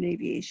career in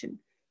aviation,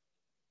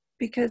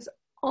 because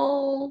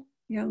all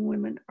young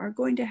women are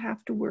going to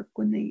have to work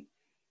when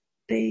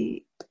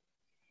they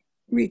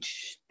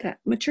reach that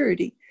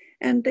maturity,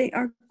 and they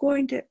are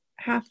going to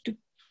have to,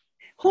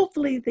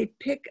 hopefully they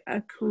pick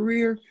a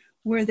career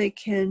where they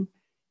can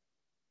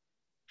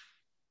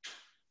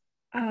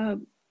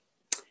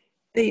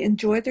they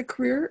enjoy their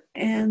career,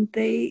 and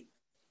they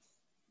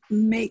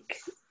make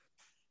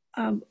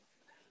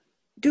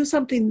do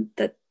something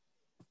that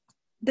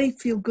they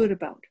feel good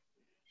about.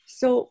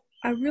 So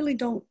I really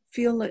don't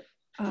feel that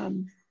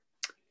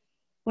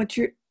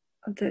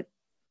that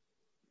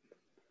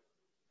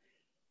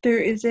there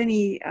is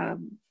any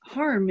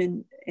harm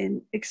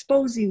in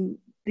exposing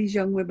these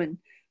young women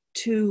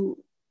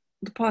to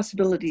the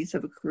possibilities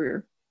of a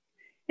career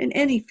in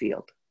any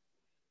field.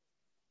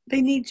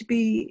 They need to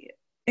be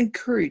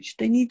encouraged.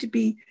 They need to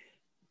be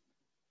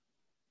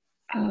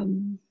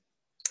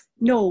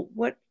know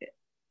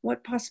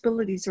what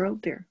possibilities are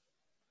out there.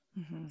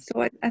 Mm-hmm.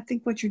 So I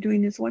think what you're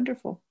doing is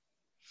wonderful.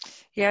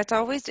 Yeah, it's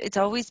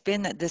always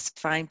been that this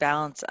fine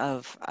balance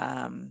of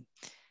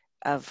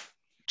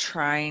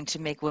trying to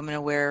make women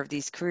aware of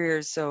these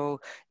careers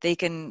so they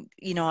can,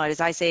 as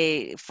I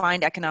say,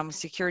 find economic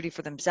security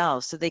for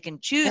themselves, so they can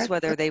choose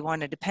whether they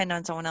want to depend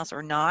on someone else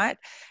or not.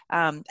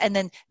 And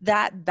then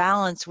that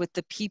balance with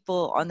the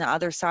people on the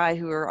other side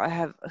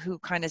who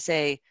kind of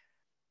say,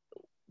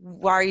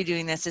 why are you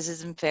doing this? This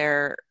isn't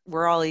fair.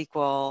 We're all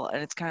equal.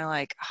 And it's kind of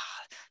like,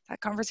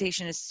 that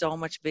conversation is so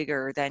much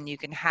bigger than you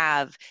can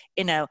have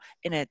in a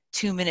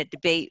 2-minute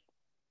debate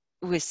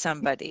with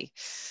somebody.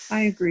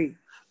 I agree.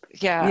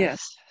 Yeah.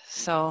 Yes.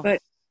 So, but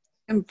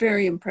I'm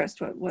very impressed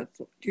with what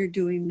you're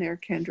doing there,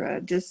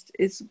 Kendra. Just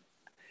it's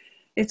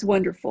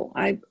wonderful.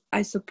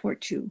 I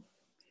support you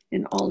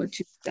in all that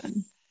you've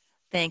done.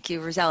 Thank you,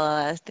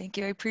 Rosella. Thank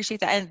you. I appreciate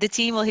that. And the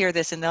team will hear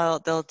this and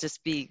they'll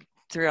just be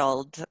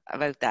thrilled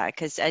about that,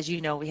 because as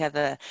you know, we have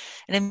an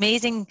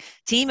amazing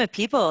team of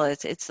people.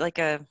 It's like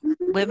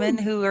women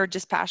who are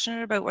just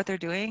passionate about what they're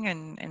doing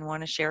and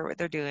want to share what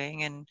they're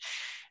doing. And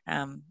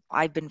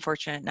I've been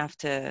fortunate enough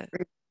to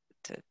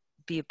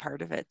be a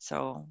part of it.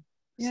 So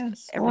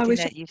yes, everything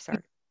that you've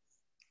started.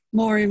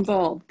 More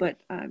involved, but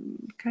I'm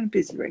kind of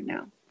busy right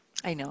now.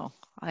 I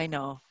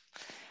know.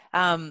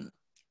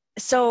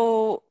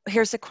 So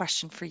here's a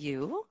question for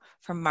you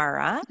from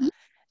Mara.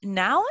 Mm-hmm.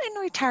 Now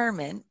in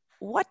retirement,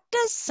 what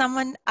does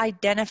someone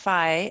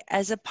identify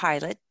as a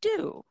pilot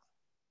do?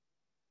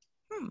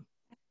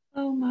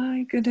 Oh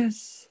my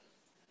goodness.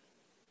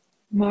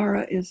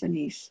 Mara is a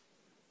niece.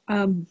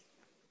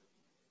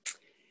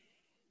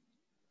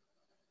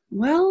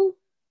 Well,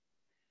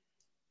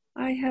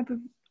 I have a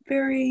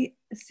very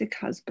sick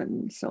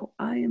husband, so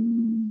I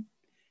am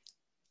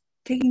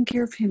taking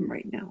care of him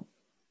right now.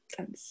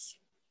 That's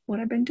what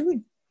I've been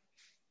doing.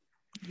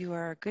 You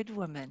are a good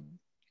woman,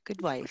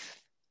 good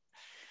wife.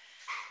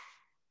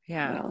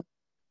 Yeah. Well,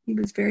 he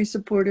was very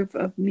supportive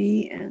of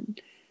me,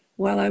 and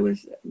while I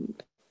was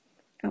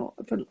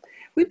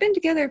we've been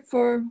together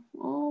for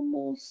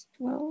almost,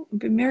 well, we've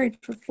been married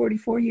for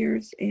 44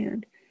 years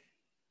and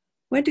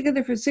went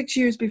together for 6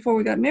 years before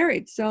we got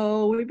married.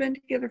 So we've been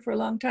together for a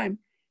long time.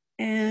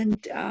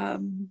 And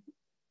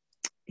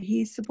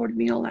he supported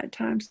me all that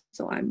time.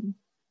 So I'm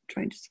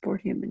trying to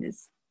support him in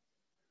his.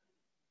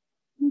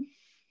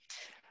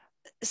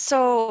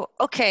 So,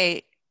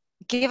 okay,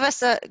 give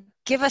us a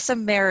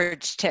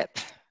marriage tip.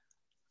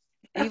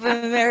 You've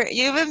been married.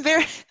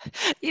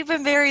 You've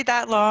been married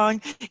that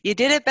long. You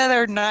did it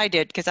better than I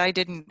did because I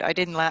didn't.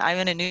 I'm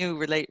in a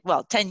new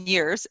 10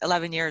 years,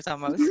 11 years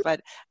almost.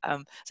 But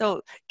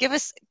so give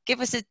us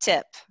a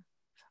tip.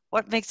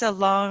 What makes a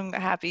long,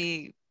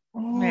 happy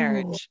Oh,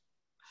 marriage?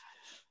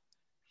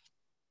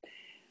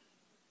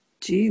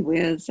 gee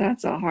whiz,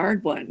 that's a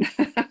hard one.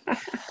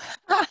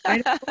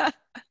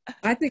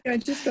 I think I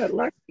just got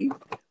lucky.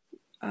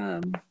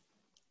 Um,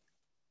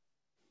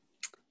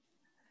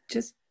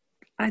 just,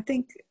 I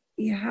think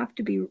you have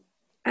to be,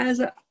 as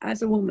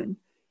a woman,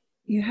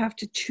 you have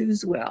to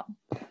choose well.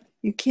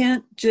 You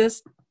can't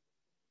just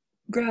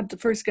grab the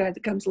first guy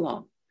that comes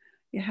along.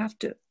 You have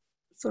to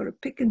sort of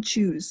pick and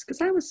choose.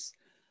 Because I was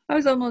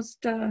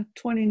almost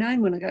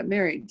 29 when I got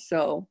married,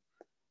 so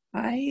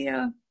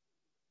I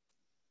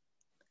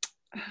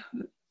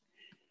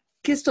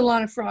kissed a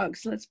lot of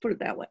frogs. Let's put it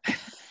that way.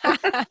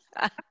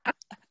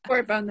 Before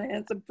I found the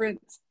handsome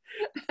prince.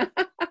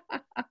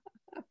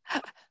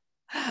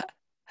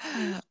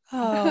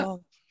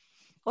 Oh,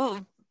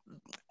 well,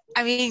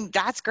 I mean,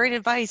 that's great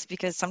advice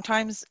because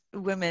sometimes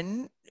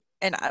women,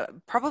 and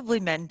probably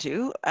men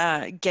too,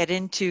 get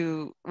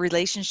into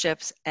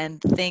relationships and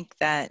think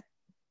that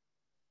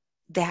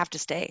they have to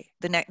stay.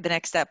 The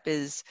next step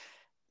is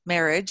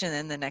marriage, and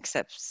then the next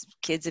step's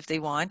kids if they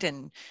want,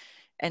 and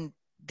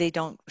they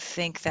don't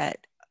think that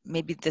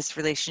maybe this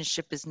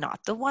relationship is not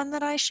the one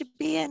that I should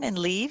be in and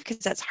leave because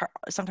that's hard.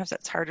 Sometimes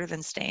that's harder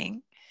than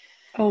staying.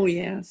 Oh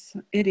yes,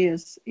 it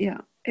is.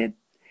 Yeah,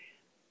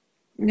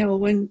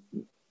 when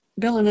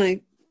Bill and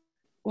I,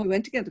 well, we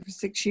went together for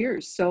 6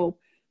 years, so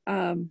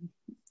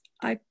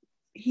I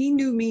he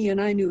knew me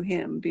and I knew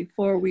him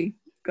before we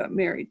got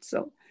married.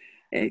 So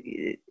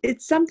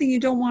it's something you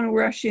don't want to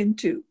rush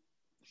into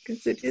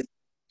because it is.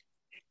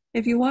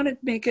 If you want to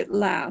make it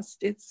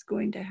last, it's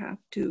going to have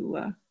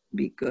to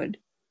be good.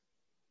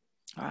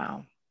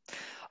 Wow.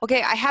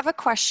 Okay, I have a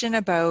question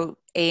about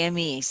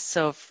AMEs.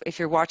 So if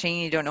you're watching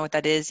and you don't know what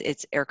that is,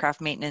 it's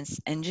aircraft maintenance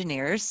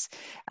engineers.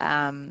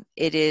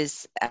 It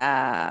is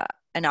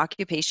an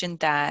occupation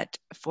that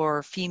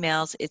for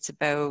females, it's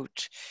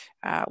about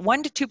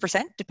 1 to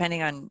 2%,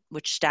 depending on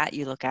which stat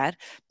you look at.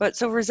 But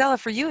so Rosella,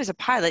 for you as a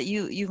pilot,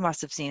 you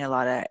must have seen a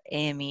lot of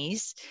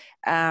AMEs.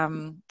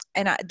 And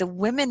the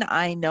women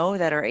I know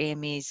that are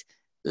AMEs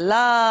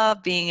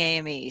love being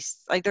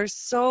AMEs. Like they're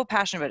so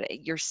passionate about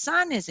it. Your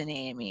son is an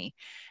AME.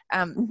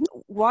 Mhm.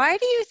 Why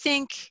do you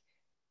think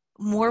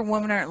more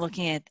women aren't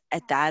looking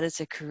at that as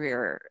a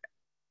career?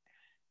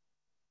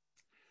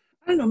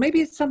 I don't know. Maybe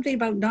it's something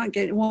about not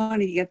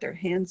wanting to get their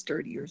hands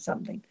dirty or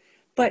something,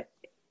 but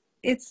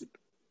it's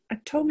a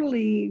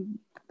totally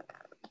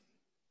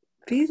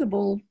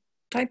feasible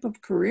type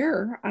of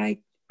career. I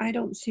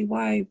don't see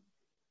why a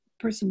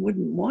person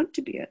wouldn't want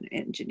to be an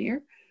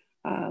engineer.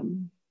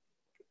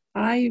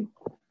 I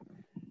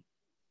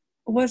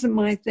wasn't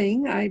my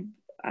thing.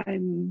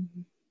 I'm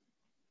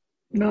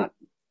not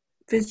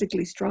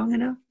physically strong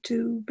enough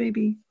to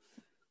maybe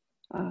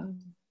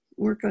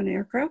work on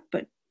aircraft,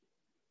 but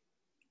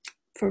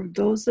for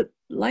those that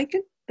like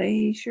it,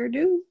 they sure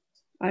do.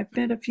 I've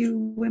met a few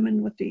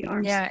women with the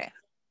armed Yeah,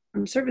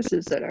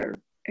 services that are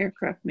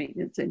aircraft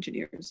maintenance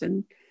engineers,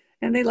 and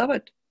they love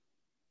it.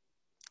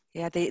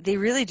 yeah, they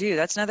really do.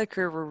 That's another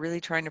career we're really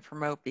trying to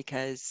promote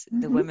because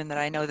the Mm-hmm. women that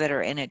I know that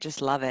are in it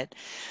just love it.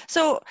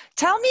 So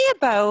tell me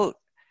about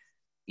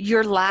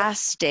your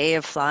last day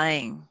of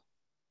flying.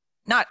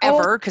 Not Oh,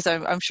 ever, because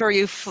I'm sure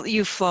you've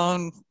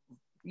flown,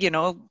 you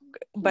know,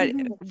 but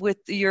mhm. with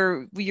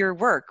your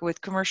work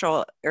with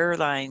commercial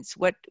airlines,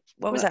 what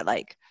was Well, that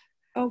like?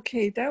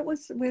 okay, that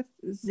was with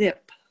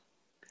Zip.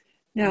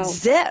 Now,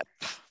 Zip. Zip,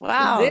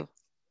 Wow.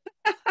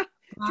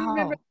 do you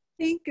remember Wow.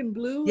 pink and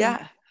blue and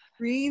Yeah.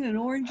 green and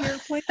orange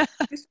airplane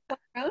used to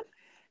fly around?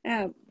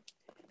 Um,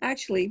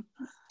 Actually,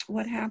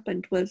 what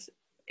happened was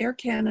Air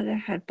Canada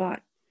had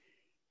bought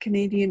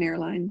Canadian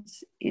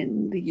Airlines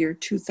in the year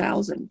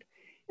 2000.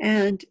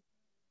 And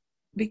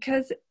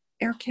because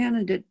Air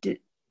Canada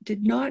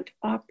did not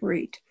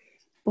operate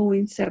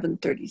Boeing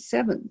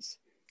 737s,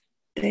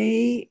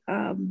 they,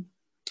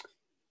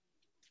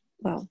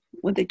 well,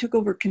 when they took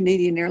over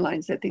Canadian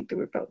Airlines, I think there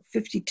were about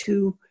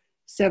 52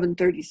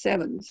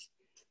 737s.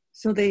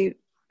 So they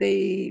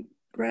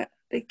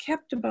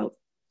kept about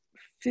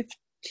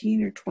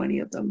 15 or 20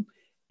 of them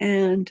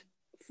and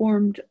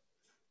formed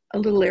a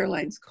little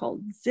airlines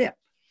called Zip.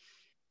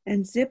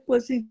 And Zip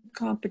was in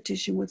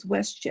competition with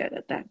WestJet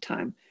at that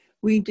time.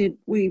 We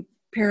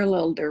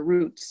paralleled their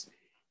routes,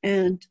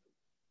 and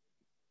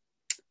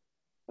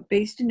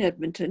based in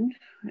Edmonton,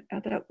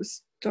 that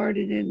was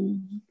started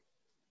in,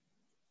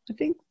 I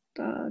think,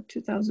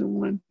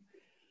 2001,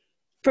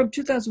 from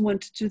 2001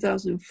 to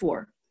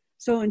 2004.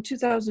 So in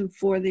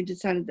 2004, they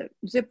decided that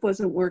Zip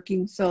wasn't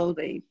working. So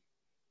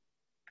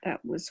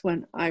that was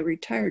when I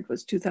retired,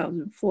 was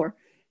 2004.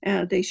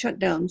 They shut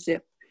down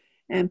Zip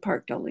and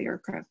parked all the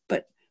aircraft.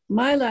 But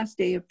my last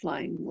day of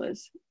flying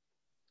was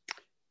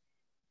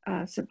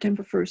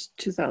September 1st,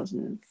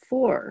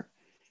 2004.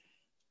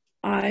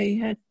 I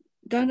had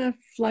done a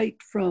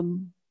flight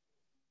from,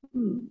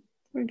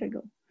 where did I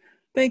go?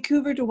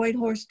 Vancouver to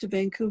Whitehorse to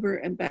Vancouver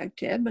and back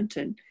to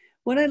Edmonton.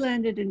 When I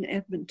landed in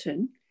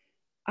Edmonton,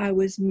 I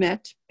was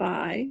met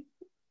by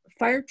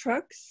fire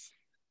trucks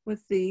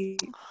with the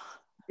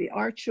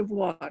arch of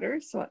water.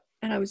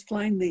 And I was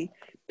flying the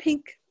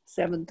pink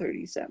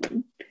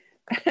 737.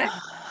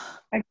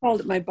 I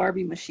called it my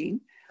Barbie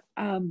machine.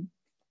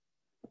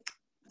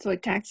 So I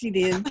taxied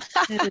in,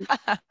 and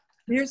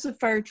here's the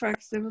fire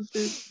trucks. They were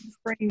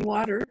spraying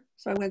water.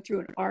 So I went through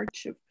an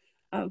arch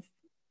of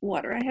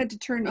water. I had to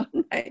turn on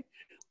my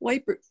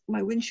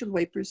windshield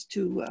wipers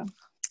to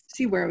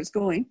see where I was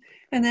going.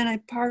 And then I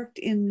parked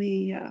in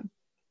the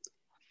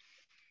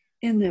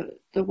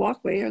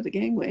walkway or the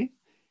gangway,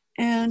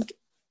 and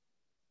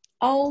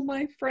all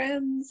my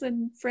friends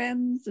and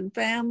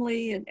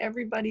family and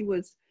everybody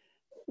was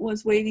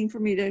waiting for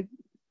me to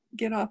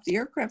get off the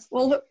aircraft.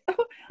 Well,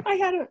 I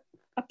had a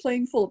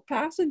plane full of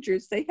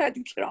passengers. They had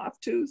to get off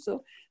too.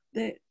 So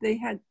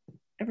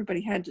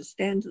everybody had to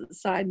stand to the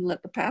side and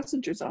let the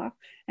passengers off.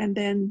 And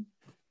then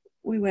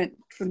we went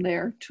from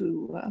there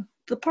to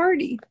the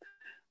party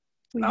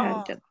we had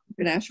at the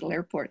International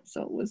Airport.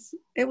 So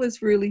it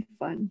was really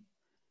fun.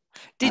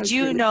 Did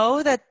you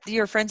know that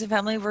your friends and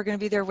family were going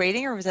to be there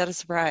waiting, or was that a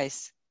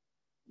surprise?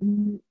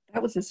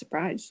 That was a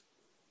surprise.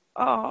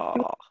 Oh,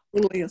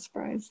 Literally a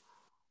surprise.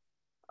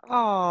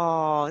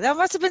 Oh, that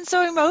must have been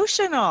so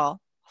emotional.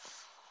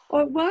 Oh,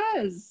 it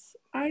was.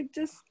 I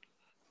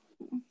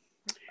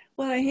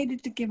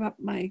hated to give up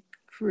my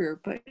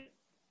career, but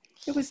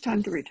it was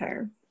time to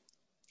retire.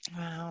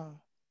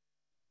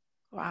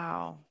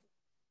 Wow.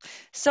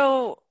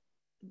 So,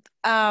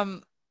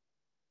 I'm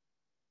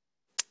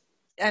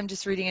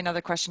just reading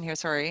another question here.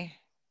 Sorry.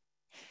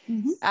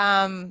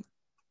 Mm-hmm.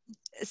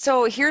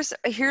 So here's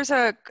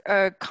a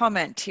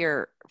comment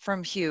here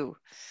from Hugh.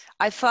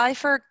 I fly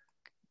for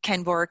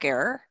Kenboric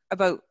Air.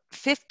 About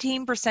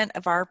 15%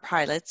 of our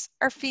pilots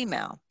are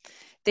female.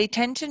 They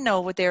tend to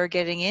know what they are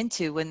getting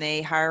into when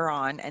they hire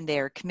on, and they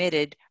are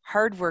committed,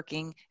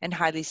 hardworking, and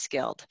highly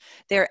skilled.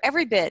 They are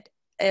every bit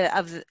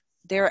the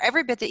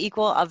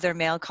equal of their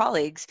male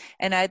colleagues,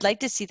 and I'd like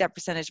to see that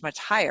percentage much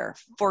higher.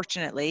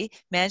 Fortunately,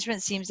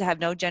 management seems to have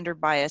no gender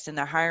bias in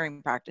their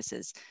hiring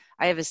practices.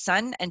 I have a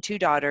son and 2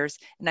 daughters,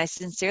 and I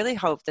sincerely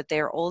hope that they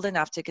are old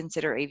enough to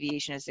consider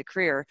aviation as a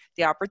career.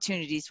 The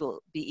opportunities will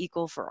be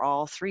equal for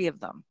all 3 of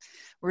them.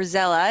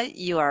 Rosella,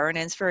 you are an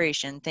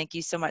inspiration. Thank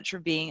you so much for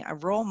being a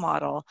role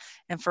model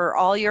and for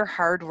all your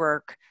hard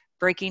work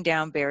breaking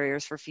down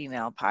barriers for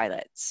female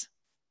pilots.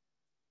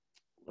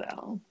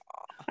 Well,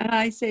 and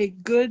I say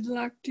good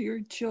luck to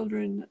your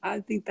children. I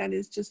think that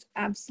is just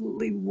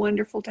absolutely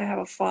wonderful to have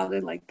a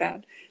father like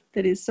that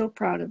is so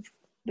proud of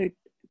their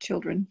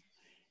children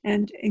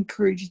and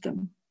encourage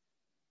them.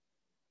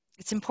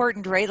 It's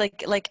important, right?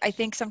 Like I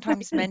think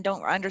sometimes men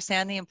don't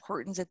understand the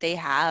importance that they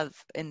have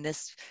in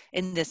this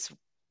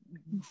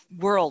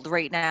world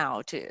right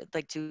now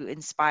to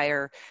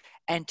inspire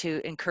and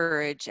to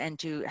encourage and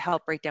to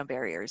help break down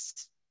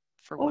barriers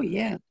for women. Oh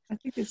yeah, I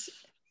think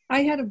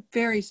I had a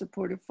very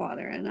supportive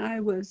father, and I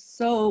was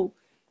so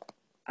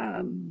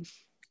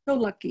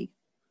lucky.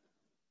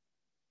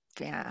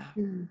 Yeah,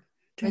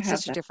 makes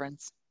such a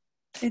difference.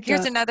 It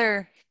Here's does.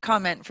 another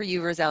comment for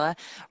you, Rosella.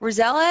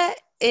 Rosella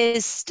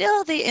is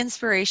still the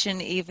inspiration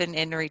even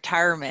in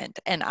retirement,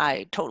 and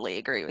I totally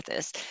agree with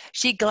this.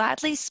 She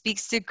gladly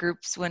speaks to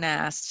groups when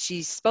asked.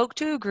 She spoke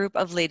to a group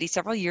of ladies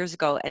several years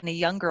ago, and a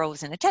young girl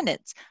was in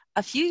attendance.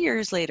 A few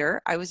years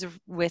later, I was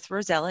with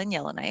Rosella and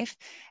Yellowknife,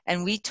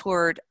 and we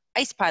toured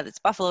Ice Pilots,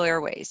 Buffalo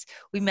Airways.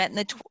 We met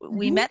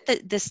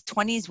this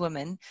 20s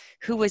woman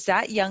who was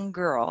that young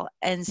girl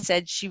and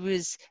said she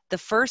was the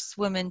first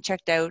woman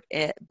checked out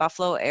at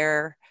Buffalo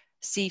Air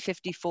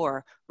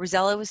C-54.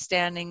 Rosella was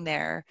standing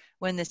there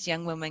when this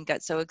young woman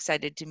got so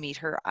excited to meet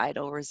her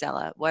idol,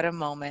 Rosella. What a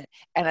moment.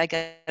 And I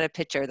got a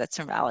picture that's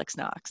from Alex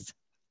Knox.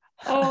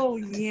 Oh,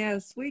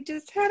 yes. We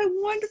just had a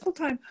wonderful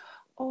time.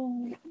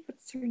 Oh,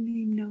 what's her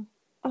name now?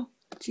 Oh,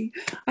 gee,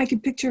 I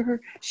can picture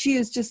her. She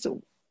is just a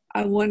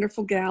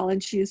wonderful gal,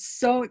 and she is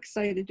so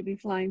excited to be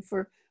flying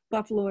for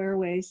Buffalo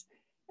Airways.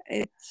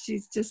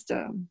 She's just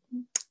an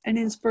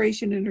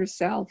inspiration in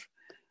herself.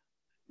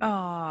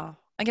 Oh,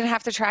 I'm going to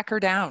have to track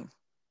her down.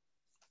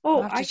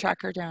 Oh, I'll have to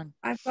track her down.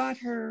 I've got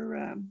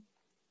her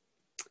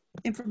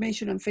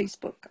information on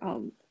Facebook.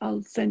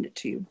 I'll send it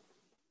to you.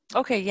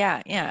 Okay,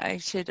 yeah. I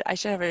should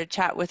have a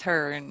chat with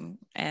her and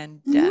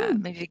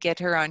maybe get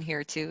her on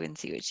here too and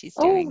see what she's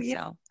doing. Oh,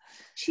 yeah. So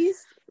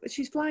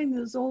she's flying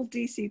those old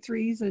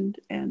DC-3s and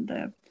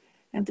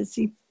the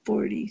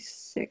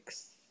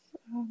C-46.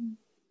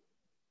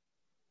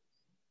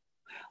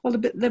 Well,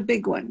 the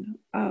big one.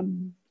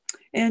 And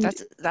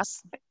That's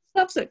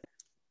loves it.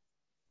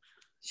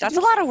 She That's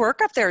a just, lot of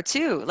work up there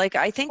too. Like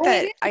I think oh,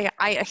 it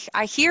that is.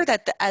 I hear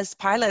that as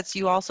pilots,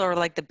 you also are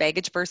like the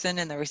baggage person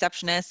and the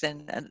receptionist,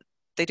 and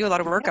they do a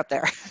lot of work Yeah, up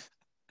there.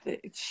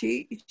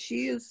 she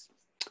is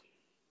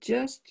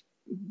just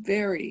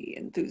very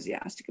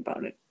enthusiastic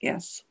about it.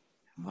 Yes.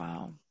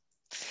 Wow.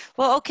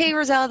 Well, okay,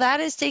 Roselle, that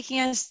is taking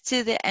us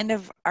to the end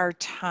of our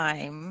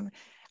time.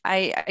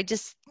 I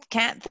just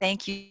can't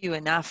thank you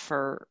enough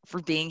for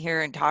being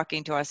here and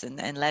talking to us and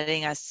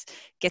letting us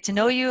get to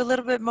know you a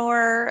little bit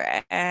more.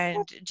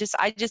 And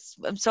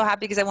I'm so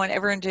happy because I want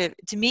everyone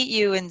to meet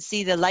you and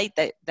see the light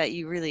that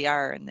you really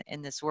are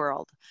in this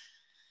world.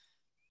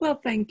 Well,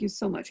 thank you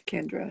so much,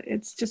 Kendra.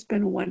 It's just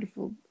been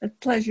a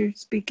pleasure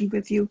speaking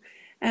with you.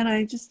 And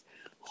I just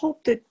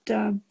hope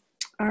that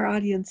our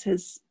audience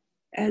has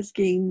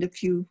gained a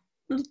few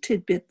little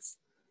tidbits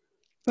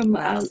from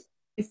Well,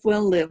 If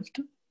Well Lived.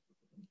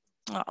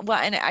 well,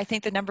 and I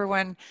think the number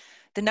one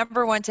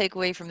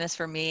takeaway from this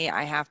for me,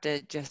 I have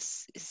to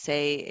just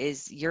say,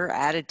 is your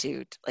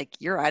attitude. Like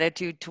your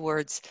attitude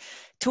towards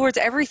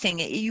everything.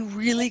 You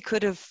really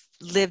could have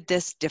lived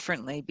this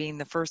differently. Being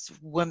the first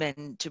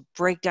woman to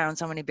break down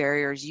so many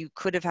barriers, you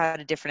could have had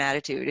a different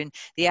attitude, and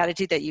the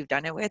attitude that you've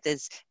done it with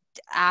is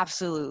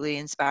absolutely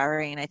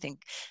inspiring. And I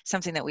think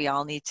something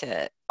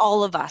that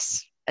all of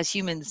us as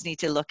humans need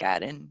to look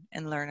at and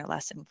learn a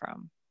lesson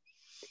from.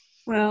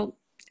 Well,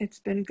 it's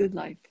been a good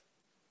life.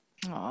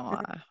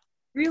 Aw.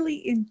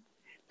 Really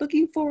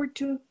looking forward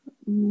to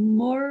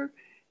more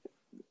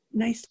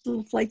nice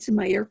little flights in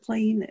my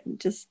airplane and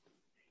just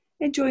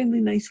enjoying the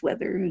nice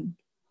weather. And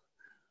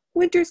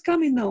winter's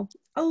coming though.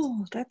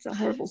 Oh, that's a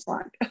horrible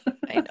thought.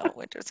 I know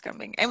winter's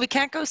coming, and we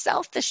can't go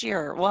south this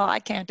year. Well, I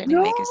can't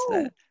anyway,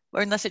 No.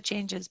 or unless it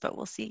changes, but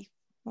we'll see.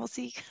 We'll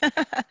see.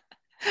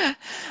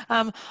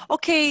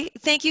 Okay,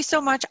 thank you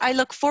so much. I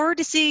look forward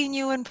to seeing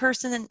you in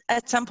person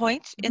at some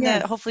point in the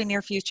Yes. hopefully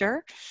near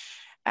future.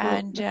 Well,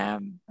 And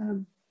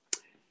um,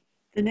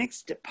 the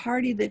next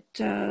party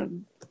that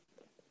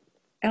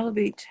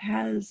Elevate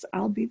has,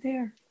 I'll be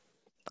there.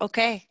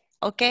 okay,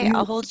 You.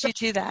 I'll hold you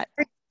to that.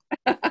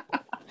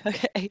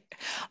 Okay.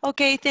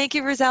 Okay. Thank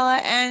you, Rosella.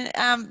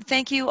 And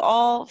thank you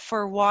all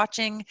for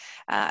watching.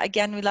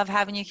 Again, we love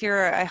having you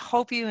here. I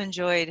hope you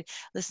enjoyed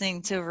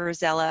listening to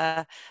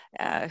Rosella,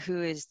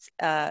 who is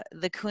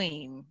the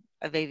queen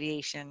of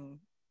aviation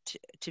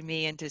to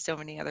me and to so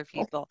many other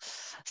people.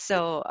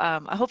 So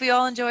I hope you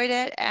all enjoyed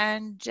it.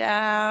 And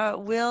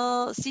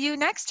we'll see you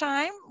next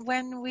time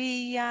when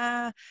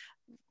when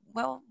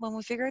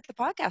we figure out the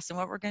podcast and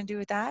what we're going to do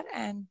with that.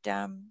 And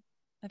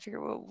I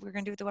figure what we're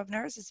going to do with the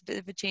webinars is a bit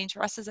of a change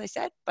for us, as I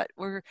said, but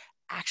we're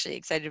actually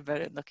excited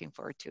about it and looking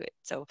forward to it.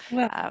 So,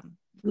 Well,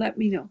 let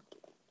me know.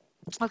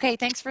 okay,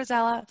 thanks,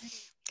 Rosella.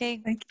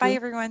 Okay, Thank bye, you.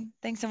 everyone.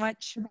 Thanks so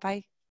much. Bye.